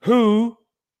who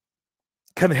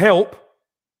can help,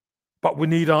 but we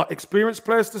need our experienced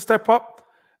players to step up,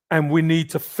 and we need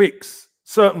to fix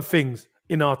certain things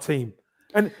in our team.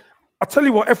 And I tell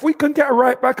you what, if we can get a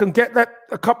right back and get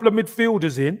a couple of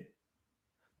midfielders in,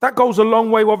 that goes a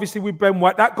long way, obviously, with Ben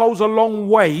White. That goes a long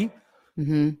way.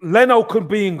 Leno could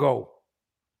be in goal.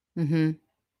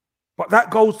 But that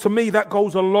goes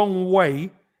a long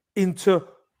way into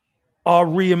our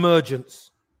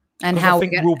re-emergence. And how I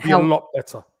think we'll be a lot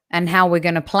better. And how we're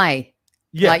going to play.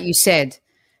 Like you said,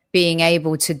 being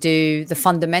able to do the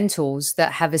fundamentals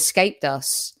that have escaped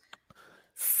us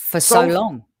for so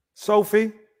long.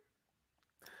 Sophie,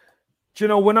 do you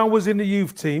know, when I was in the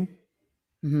youth team,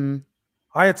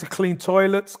 I had to clean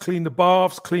toilets, clean the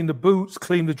baths, clean the boots,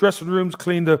 clean the dressing rooms,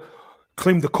 clean the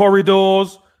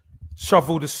corridors,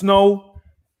 shovel the snow.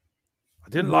 I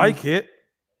didn't like it,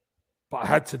 but I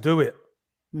had to do it.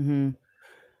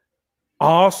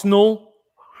 Arsenal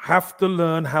have to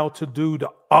learn how to do the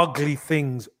ugly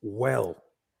things well.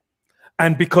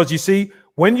 And because you see,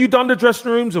 when you done the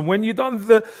dressing rooms and when you done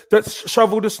the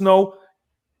shovel the snow,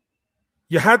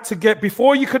 you had to get,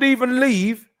 before you could even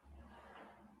leave,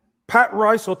 Pat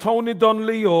Rice or Tony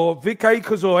Donnelly or Vic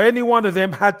Akers or any one of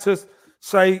them had to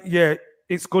say, yeah,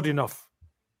 it's good enough.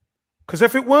 Because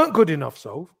if it weren't good enough,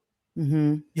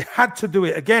 you had to do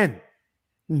it again.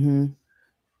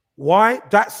 Why?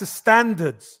 That's the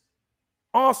standards.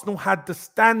 Arsenal had the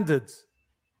standards.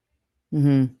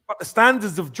 But the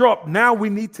standards have dropped. Now we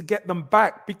need to get them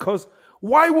back, because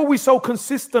why were we so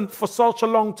consistent for such a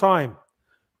long time?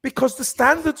 Because the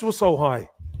standards were so high.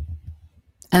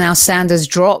 And our standards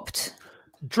dropped.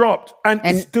 And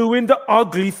it's doing the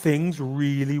ugly things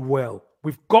really well.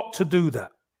 We've got to do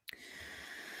that.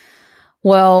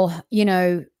 Well, you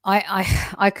know,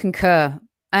 I concur.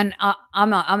 And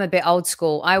I'm a bit old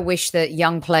school. I wish that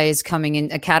young players coming in,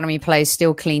 academy players,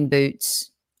 still clean boots.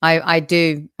 I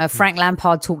do. Frank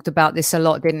Lampard talked about this a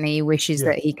lot, didn't he? He wishes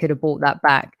that he could have brought that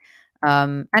back.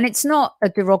 And it's not a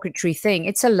derogatory thing.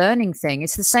 It's a learning thing.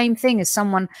 It's the same thing as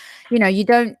someone, you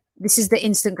don't, this is the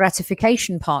instant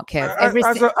gratification part, Kev.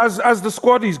 Everything. As the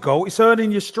squaddies go, it's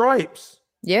earning your stripes.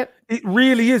 Yep. It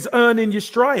really is earning your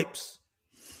stripes.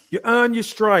 You earn your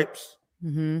stripes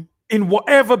in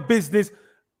whatever business.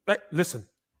 Like, listen,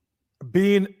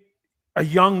 being a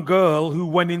young girl who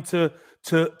went into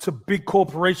to big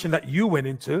corporation that you went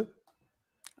into,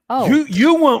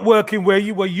 you weren't working where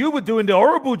you were. You were doing the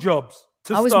horrible jobs.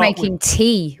 I was making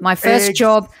tea. My first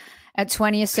job at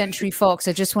 20th Century Fox.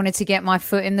 I just wanted to get my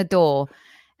foot in the door,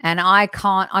 and I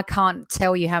can't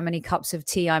tell you how many cups of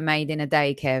tea I made in a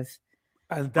day, Kev.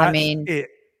 And that's it.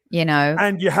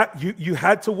 And you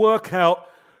had to work out.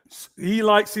 He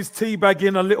likes his tea bag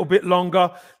in a little bit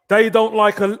longer. They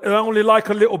only like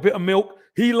a little bit of milk.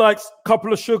 He likes a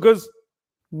couple of sugars.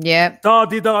 Yeah.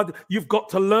 You've got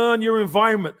to learn your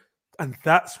environment. And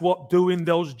that's what doing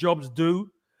those jobs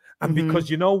do. And because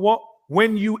you know what?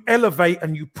 When you elevate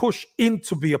and you push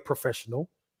into be a professional,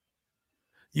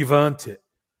 you've earned it.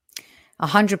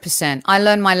 100%. I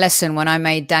learned my lesson when I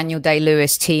made Daniel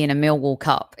Day-Lewis tea in a Millwall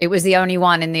cup. It was the only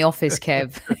one in the office,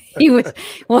 Kev. He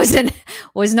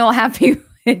was not happy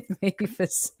with me for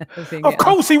serving. Of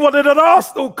course, he wanted an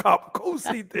Arsenal cup. Of course,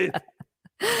 he did.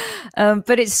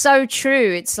 But it's so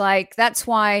true. It's like that's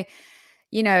why,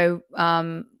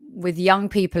 with young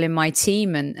people in my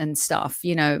team and stuff,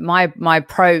 my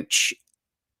approach.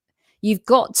 You've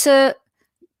got to.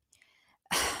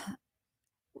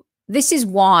 This is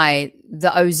why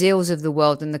the Ozils of the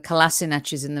world and the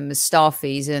Kolasinacs and the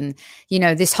Mustafis and,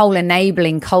 this whole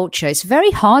enabling culture, it's very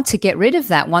hard to get rid of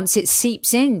that once it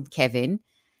seeps in, Kevin.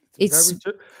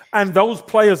 And those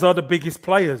players are the biggest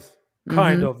players,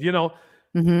 kind of, Mesut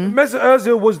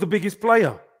Ozil was the biggest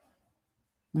player.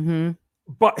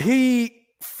 But he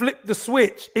flipped the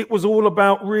switch. It was all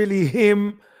about really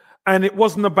him, and it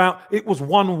was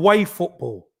one-way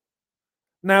football.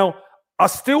 Now, I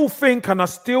still think, and I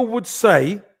still would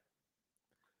say,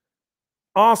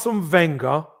 Arsene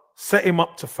Wenger set him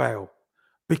up to fail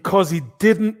because he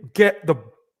didn't get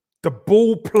the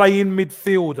ball-playing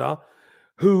midfielder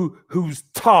who's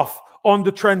tough on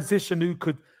the transition, who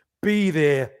could be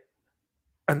there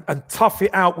and tough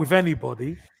it out with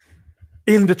anybody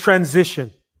in the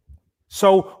transition.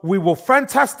 So we were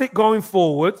fantastic going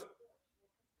forward.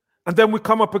 And then we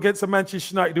come up against a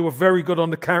Manchester United who were very good on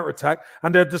the counter-attack,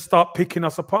 and they'll just start picking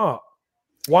us apart.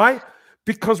 Why?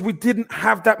 Because we didn't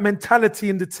have that mentality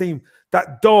in the team,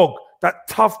 that dog, that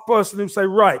tough person who say,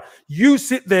 right, you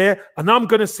sit there and I'm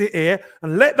going to sit here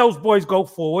and let those boys go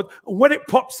forward. And when it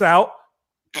pops out,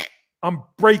 I'm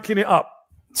breaking it up.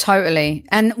 Totally.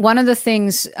 And one of the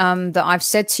things that I've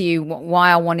said to you,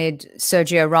 why I wanted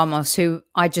Sergio Ramos, who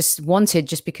I just wanted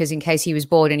just because in case he was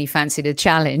bored and he fancied a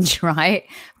challenge, right?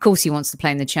 Of course he wants to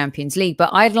play in the Champions League,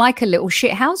 but I'd like a little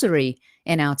shithousery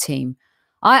in our team.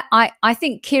 I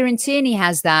think Kieran Tierney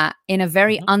has that in a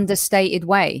very understated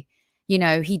way.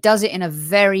 He does it in a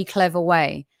very clever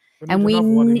way. And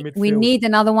we need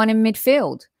another one in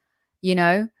midfield,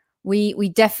 We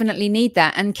definitely need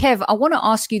that. And Kev, I want to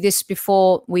ask you this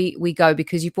before we go,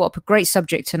 because you brought up a great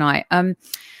subject tonight.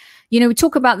 We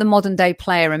talk about the modern day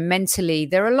player, and mentally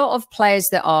there are a lot of players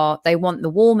that they want the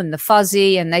warm and the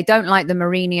fuzzy, and they don't like the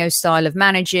Mourinho style of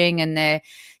managing, and they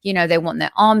want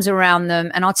their arms around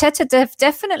them. And Arteta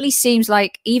definitely seems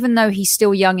like, even though he's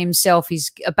still young himself,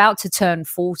 he's about to turn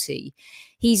 40.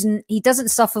 He doesn't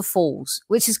suffer falls,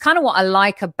 which is kind of what I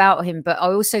like about him. But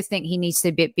I also think he needs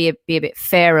to be a bit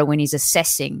fairer when he's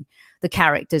assessing the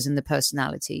characters and the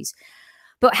personalities.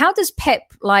 But how does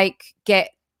Pep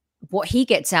get what he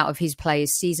gets out of his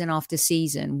players season after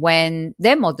season when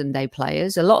they're modern day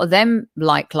players? A lot of them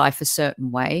like life a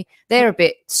certain way. They're a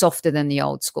bit softer than the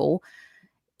old school.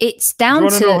 It's down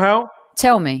to know how?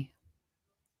 Tell me.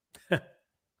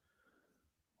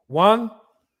 One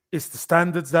is the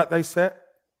standards that they set.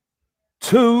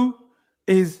 Two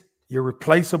is you're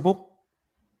replaceable.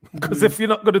 Because if you're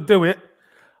not going to do it,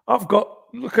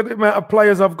 look at the amount of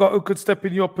players I've got who could step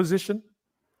in your position.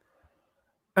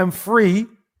 And three,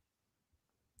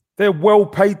 they're well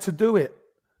paid to do it.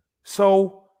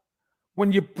 So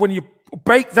when you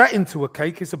bake that into a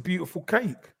cake, it's a beautiful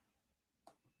cake.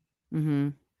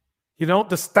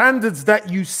 The standards that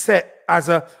you set as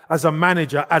a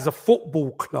manager, as a football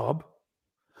club,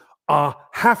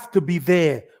 have to be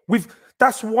there.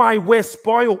 That's why we're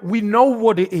spoiled. We know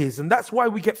what it is, and that's why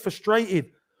we get frustrated.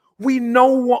 We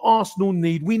know what Arsenal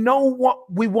need. We know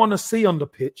what we want to see on the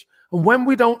pitch. And when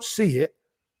we don't see it,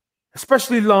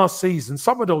 especially last season,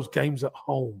 some of those games at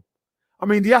home. I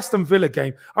mean, the Aston Villa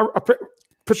game, I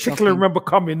particularly remember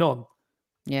coming on.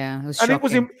 Yeah, it was and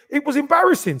shocking. it was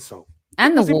embarrassing. So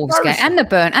and the Wolves game, and the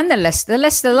Burn, and the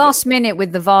Leicester last minute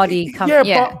with the Vardy.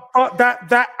 But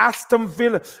that Aston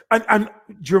Villa, and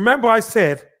do you remember I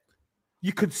said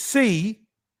you could see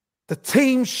the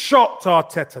team shocked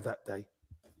Arteta that day.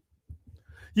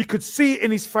 You could see it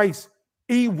in his face.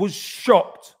 He was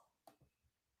shocked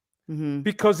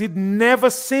because he'd never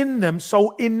seen them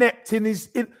so inept in his.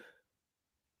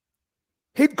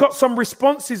 He'd got some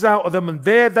responses out of them, and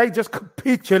they just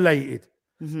capitulated.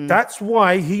 That's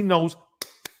why he knows,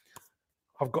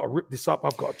 I've got to rip this up.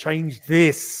 I've got to change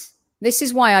this. This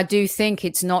is why I do think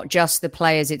it's not just the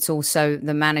players, it's also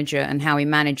the manager and how he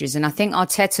manages. And I think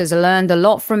Arteta's learned a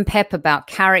lot from Pep about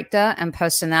character and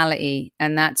personality.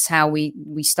 And that's how we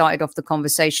started off the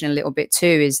conversation a little bit too,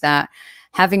 is that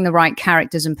having the right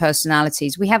characters and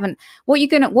personalities. We haven't, what you're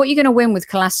gonna win with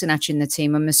Kolasinac in the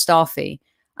team and Mustafi.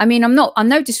 I mean, I'm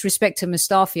no disrespect to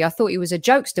Mustafi. I thought he was a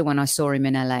jokester when I saw him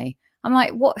in LA. I'm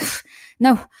like, what?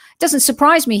 No, it doesn't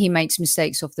surprise me he makes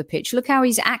mistakes off the pitch. Look how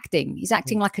he's acting. He's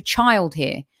acting like a child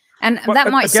here. And but that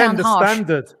might sound harsh.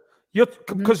 Standard.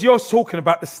 Because you're talking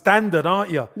about the standard, aren't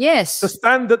you? Yes. The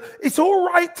standard. It's all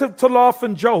right to laugh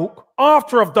and joke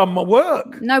after I've done my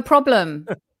work. No problem.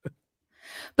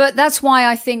 But that's why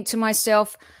I think to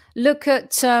myself, look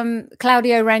at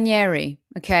Claudio Ranieri,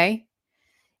 okay?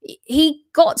 He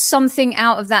got something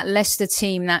out of that Leicester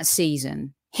team that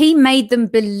season. He made them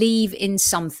believe in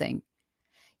something.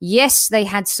 Yes, they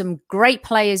had some great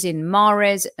players in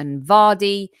Mahrez and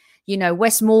Vardy. You know,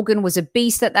 Wes Morgan was a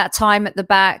beast at that time at the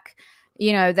back.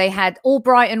 You know, they had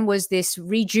Albrighton was this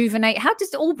rejuvenate. How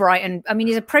does Albrighton, I mean,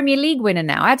 he's a Premier League winner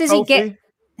now. How does he get...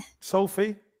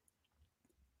 Sophie,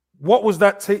 what was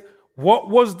that team? What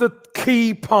was the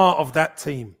key part of that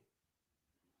team?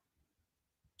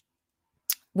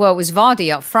 Well, it was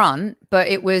Vardy up front, but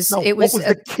it was... What was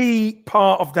the key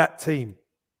part of that team?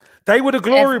 They were the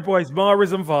glory boys,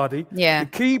 Mahrez and Vardy. Yeah.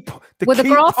 The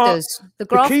grafters. The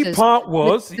key part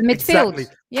was the midfield. Exactly,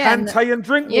 Kante and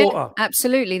Drinkwater. Yeah,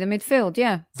 absolutely, the midfield,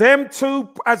 yeah. Them two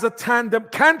as a tandem.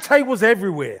 Kante was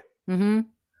everywhere.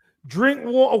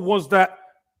 Drinkwater was that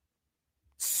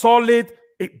solid,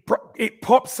 it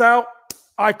pops out,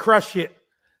 I crush it.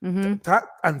 And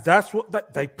that's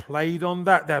what they played on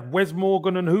that. They had Wes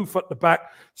Morgan and Hoof at the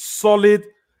back, solid,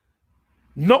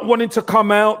 not wanting to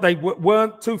come out. They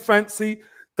weren't too fancy.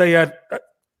 They had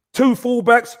two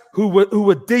fullbacks who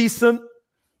were decent,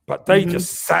 but they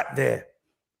just sat there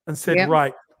and said,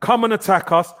 right, come and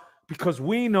attack us because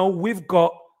we know we've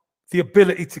got the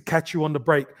ability to catch you on the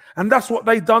break. And that's what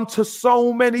they done to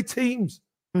so many teams.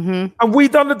 And we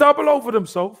done the double over them,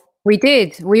 Soph. We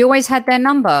did. We always had their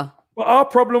number. But our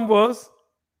problem was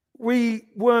we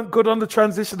weren't good on the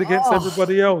transition against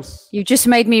everybody else. You just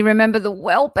made me remember the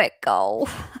Welbeck goal.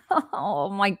 Oh,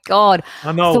 my God.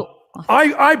 I know.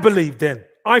 I believed then.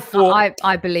 I thought.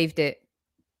 I believed it.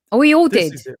 We all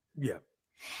did. Yeah.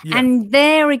 And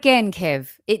there again,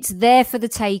 Kev, it's there for the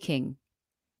taking.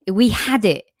 We had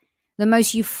it. The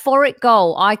most euphoric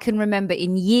goal I can remember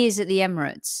in years at the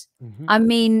Emirates. I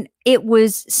mean, it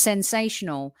was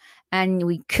sensational. And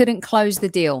we couldn't close the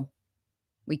deal.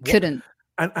 We couldn't.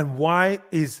 And why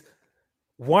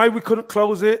we couldn't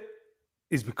close it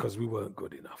is because we weren't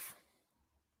good enough.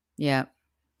 Yeah.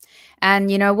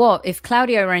 And you know what? If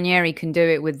Claudio Ranieri can do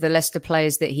it with the Leicester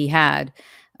players that he had,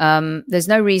 there's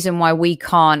no reason why we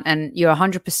can't. And you're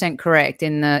 100% correct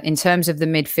in terms of the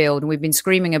midfield. And we've been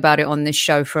screaming about it on this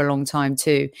show for a long time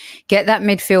too. Get that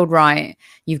midfield right.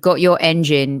 You've got your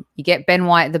engine. You get Ben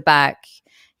White at the back.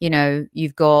 You know,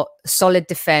 you've got solid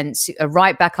defense. A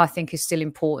right back, I think, is still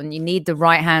important. You need the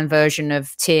right-hand version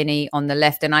of Tierney on the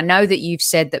left. And I know that you've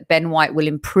said that Ben White will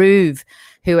improve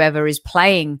whoever is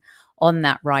playing on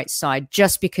that right side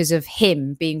just because of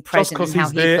him being present and how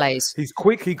he plays. He's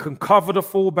quick. He can cover the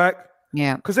fullback.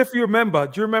 Yeah. Because if you remember,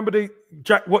 do you remember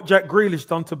what Jack Grealish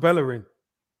done to Bellerin?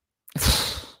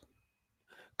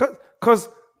 Because,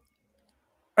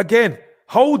 again,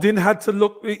 Holding had to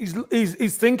look.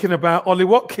 He's thinking about Ollie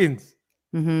Watkins.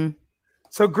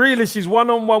 So Grealish is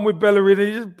one-on-one with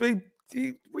Bellerin.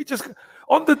 We just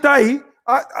on the day.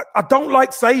 I don't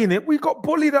like saying it. We got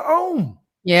bullied at home.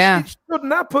 Yeah, it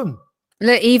shouldn't happen.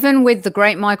 Look, even with the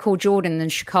great Michael Jordan and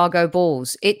Chicago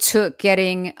Bulls, it took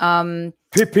getting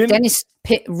Pippen,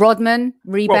 Rodman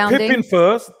rebounding.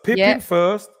 Pippen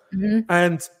first,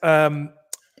 and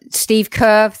Steve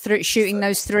Kerr shooting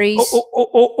those threes.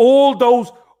 All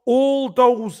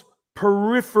those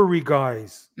periphery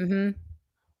guys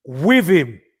with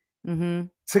him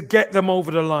to get them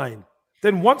over the line.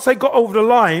 Then once they got over the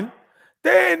line,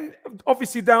 then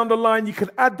obviously down the line you could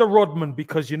add the Rodman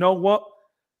because you know what?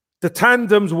 The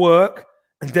tandems work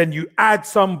and then you add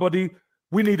somebody.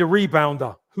 We need a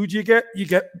rebounder. Who do you get? You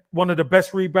get one of the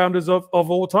best rebounders of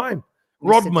all time,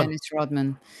 Rodman. Dennis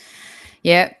Rodman.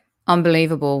 Yeah,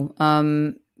 unbelievable.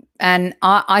 And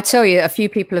I tell you, a few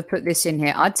people have put this in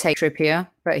here. I'd take Trippier,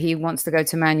 but he wants to go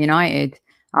to Man United.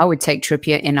 I would take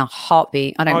Trippier in a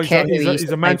heartbeat. I don't care.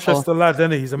 He's a Manchester lad,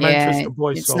 isn't he? He's a Manchester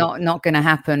boy. It's not going to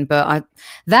happen. But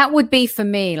that would be for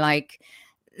me. Like,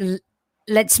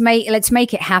 let's make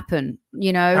it happen.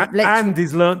 You know, and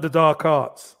he's learnt the dark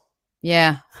arts.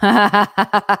 Yeah.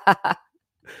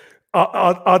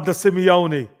 Under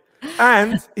Simeone,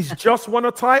 and he's just won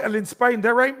a title in Spain.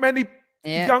 There ain't many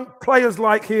young players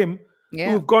like him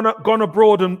who've gone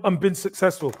abroad and been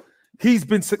successful. He's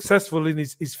been successful in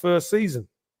his first season,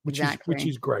 which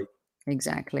is great.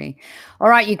 Exactly. All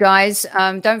right, you guys.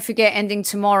 Don't forget, ending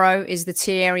tomorrow is the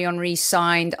Thierry Henry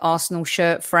signed Arsenal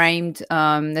shirt framed.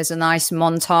 There's a nice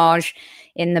montage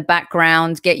in the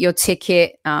background. Get your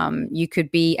ticket. You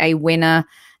could be a winner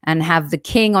and have the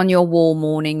king on your wall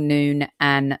morning, noon,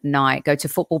 and night. Go to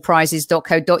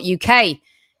footballprizes.co.uk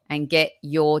and get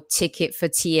your ticket for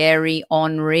Thierry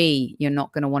Henry. You're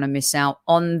not going to want to miss out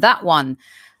on that one.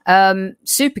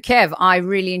 Super Kev, I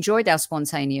really enjoyed our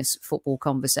spontaneous football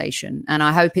conversation, and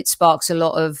I hope it sparks a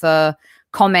lot of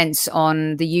comments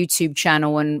on the YouTube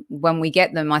channel. And when we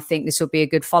get them, I think this will be a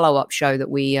good follow-up show that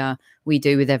we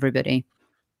do with everybody.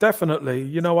 Definitely.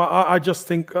 You know, I just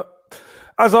think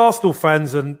as Arsenal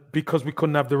fans, and because we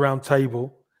couldn't have the round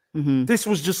table, this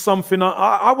was just something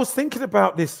I was thinking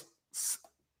about this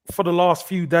for the last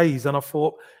few days. And I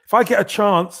thought, if I get a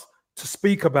chance to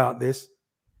speak about this,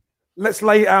 let's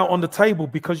lay it out on the table,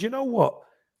 because you know what?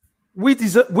 We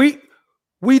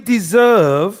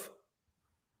deserve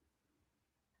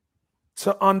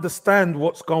to understand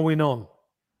what's going on.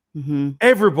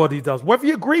 Everybody does, whether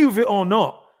you agree with it or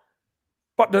not.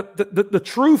 But the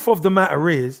truth of the matter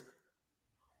is,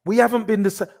 we haven't been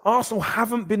the same. Arsenal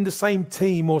haven't been the same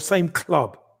team or same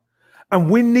club,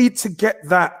 and we need to get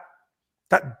that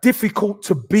difficult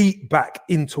to beat back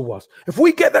into us. If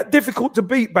we get that difficult to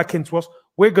beat back into us,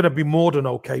 we're going to be more than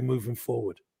okay moving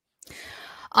forward.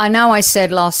 I know I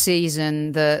said last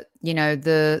season that, you know,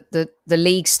 the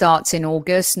league starts in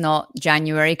August, not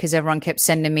January, because everyone kept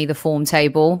sending me the form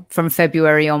table from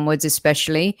February onwards,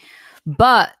 especially.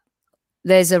 But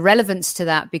there's a relevance to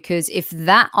that, because if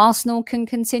that Arsenal can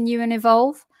continue and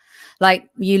evolve, like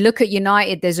you look at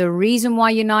United, there's a reason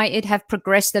why United have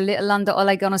progressed a little under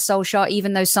Ole Gunnar Solskjaer,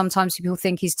 even though sometimes people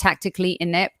think he's tactically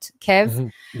inept,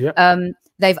 Kev.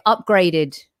 They've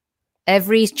upgraded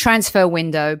every transfer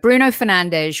window. Bruno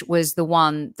Fernandes was the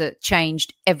one that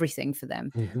changed everything for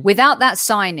them. Without that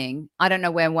signing, I don't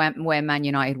know where Man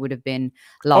United would have been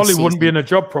last season. Ollie wouldn't be in a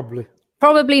job, probably.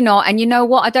 Probably not. And you know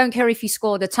what? I don't care if he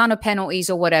scored a ton of penalties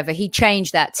or whatever. He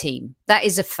changed that team. That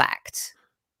is a fact.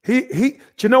 Do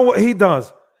you know what he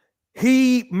does?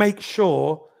 He makes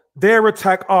sure their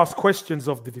attack asks questions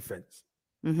of the defense.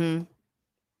 And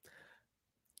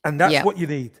that's what you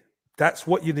need. That's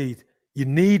what you need. You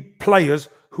need players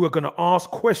who are going to ask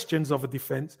questions of a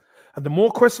defense. And the more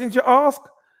questions you ask,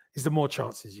 is the more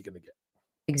chances you're going to get.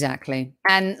 Exactly.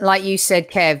 And like you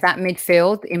said, Kev, that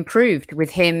midfield improved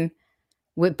with him,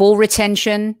 with ball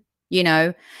retention, you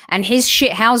know, and his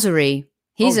shithousery.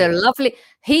 He's lovely.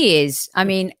 He is. I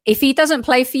mean, if he doesn't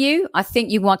play for you, I think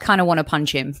you kind of want to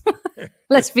punch him.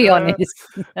 Let's be honest.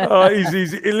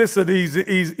 Listen,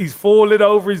 he's falling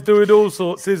over. He's doing all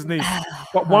sorts, isn't he?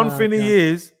 But one thing he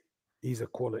is, he's a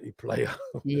quality player.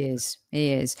 He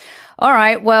is. All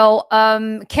right. Well,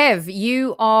 Kev,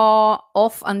 you are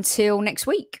off until next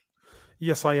week.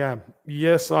 Yes, I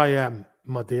am,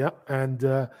 my dear.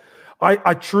 And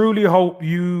I truly hope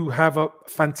you have a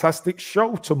fantastic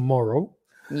show tomorrow.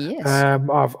 Yes.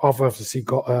 I've obviously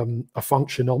got a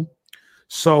function on.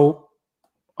 So,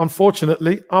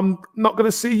 unfortunately, I'm not going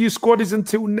to see you squaddies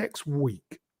until next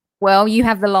week. Well, you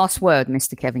have the last word,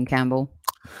 Mr. Kevin Campbell.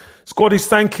 Squaddies,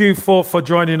 thank you for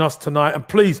joining us tonight. And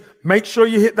please, make sure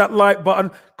you hit that like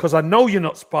button, because I know you're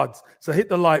not spuds. So hit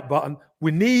the like button.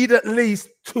 We need at least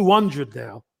 200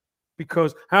 now.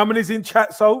 Because how many's in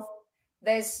chat, Soph?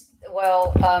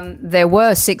 There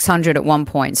were 600 at one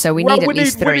point, so we need at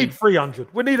least 3. We need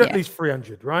 300. We need at least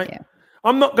 300, right? Yeah.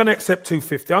 I'm not going to accept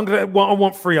 250. I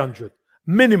want 300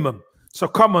 minimum. So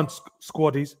come on,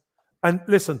 squaddies, and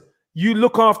listen. You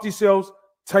look after yourselves.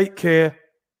 Take care,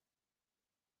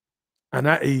 and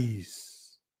at ease.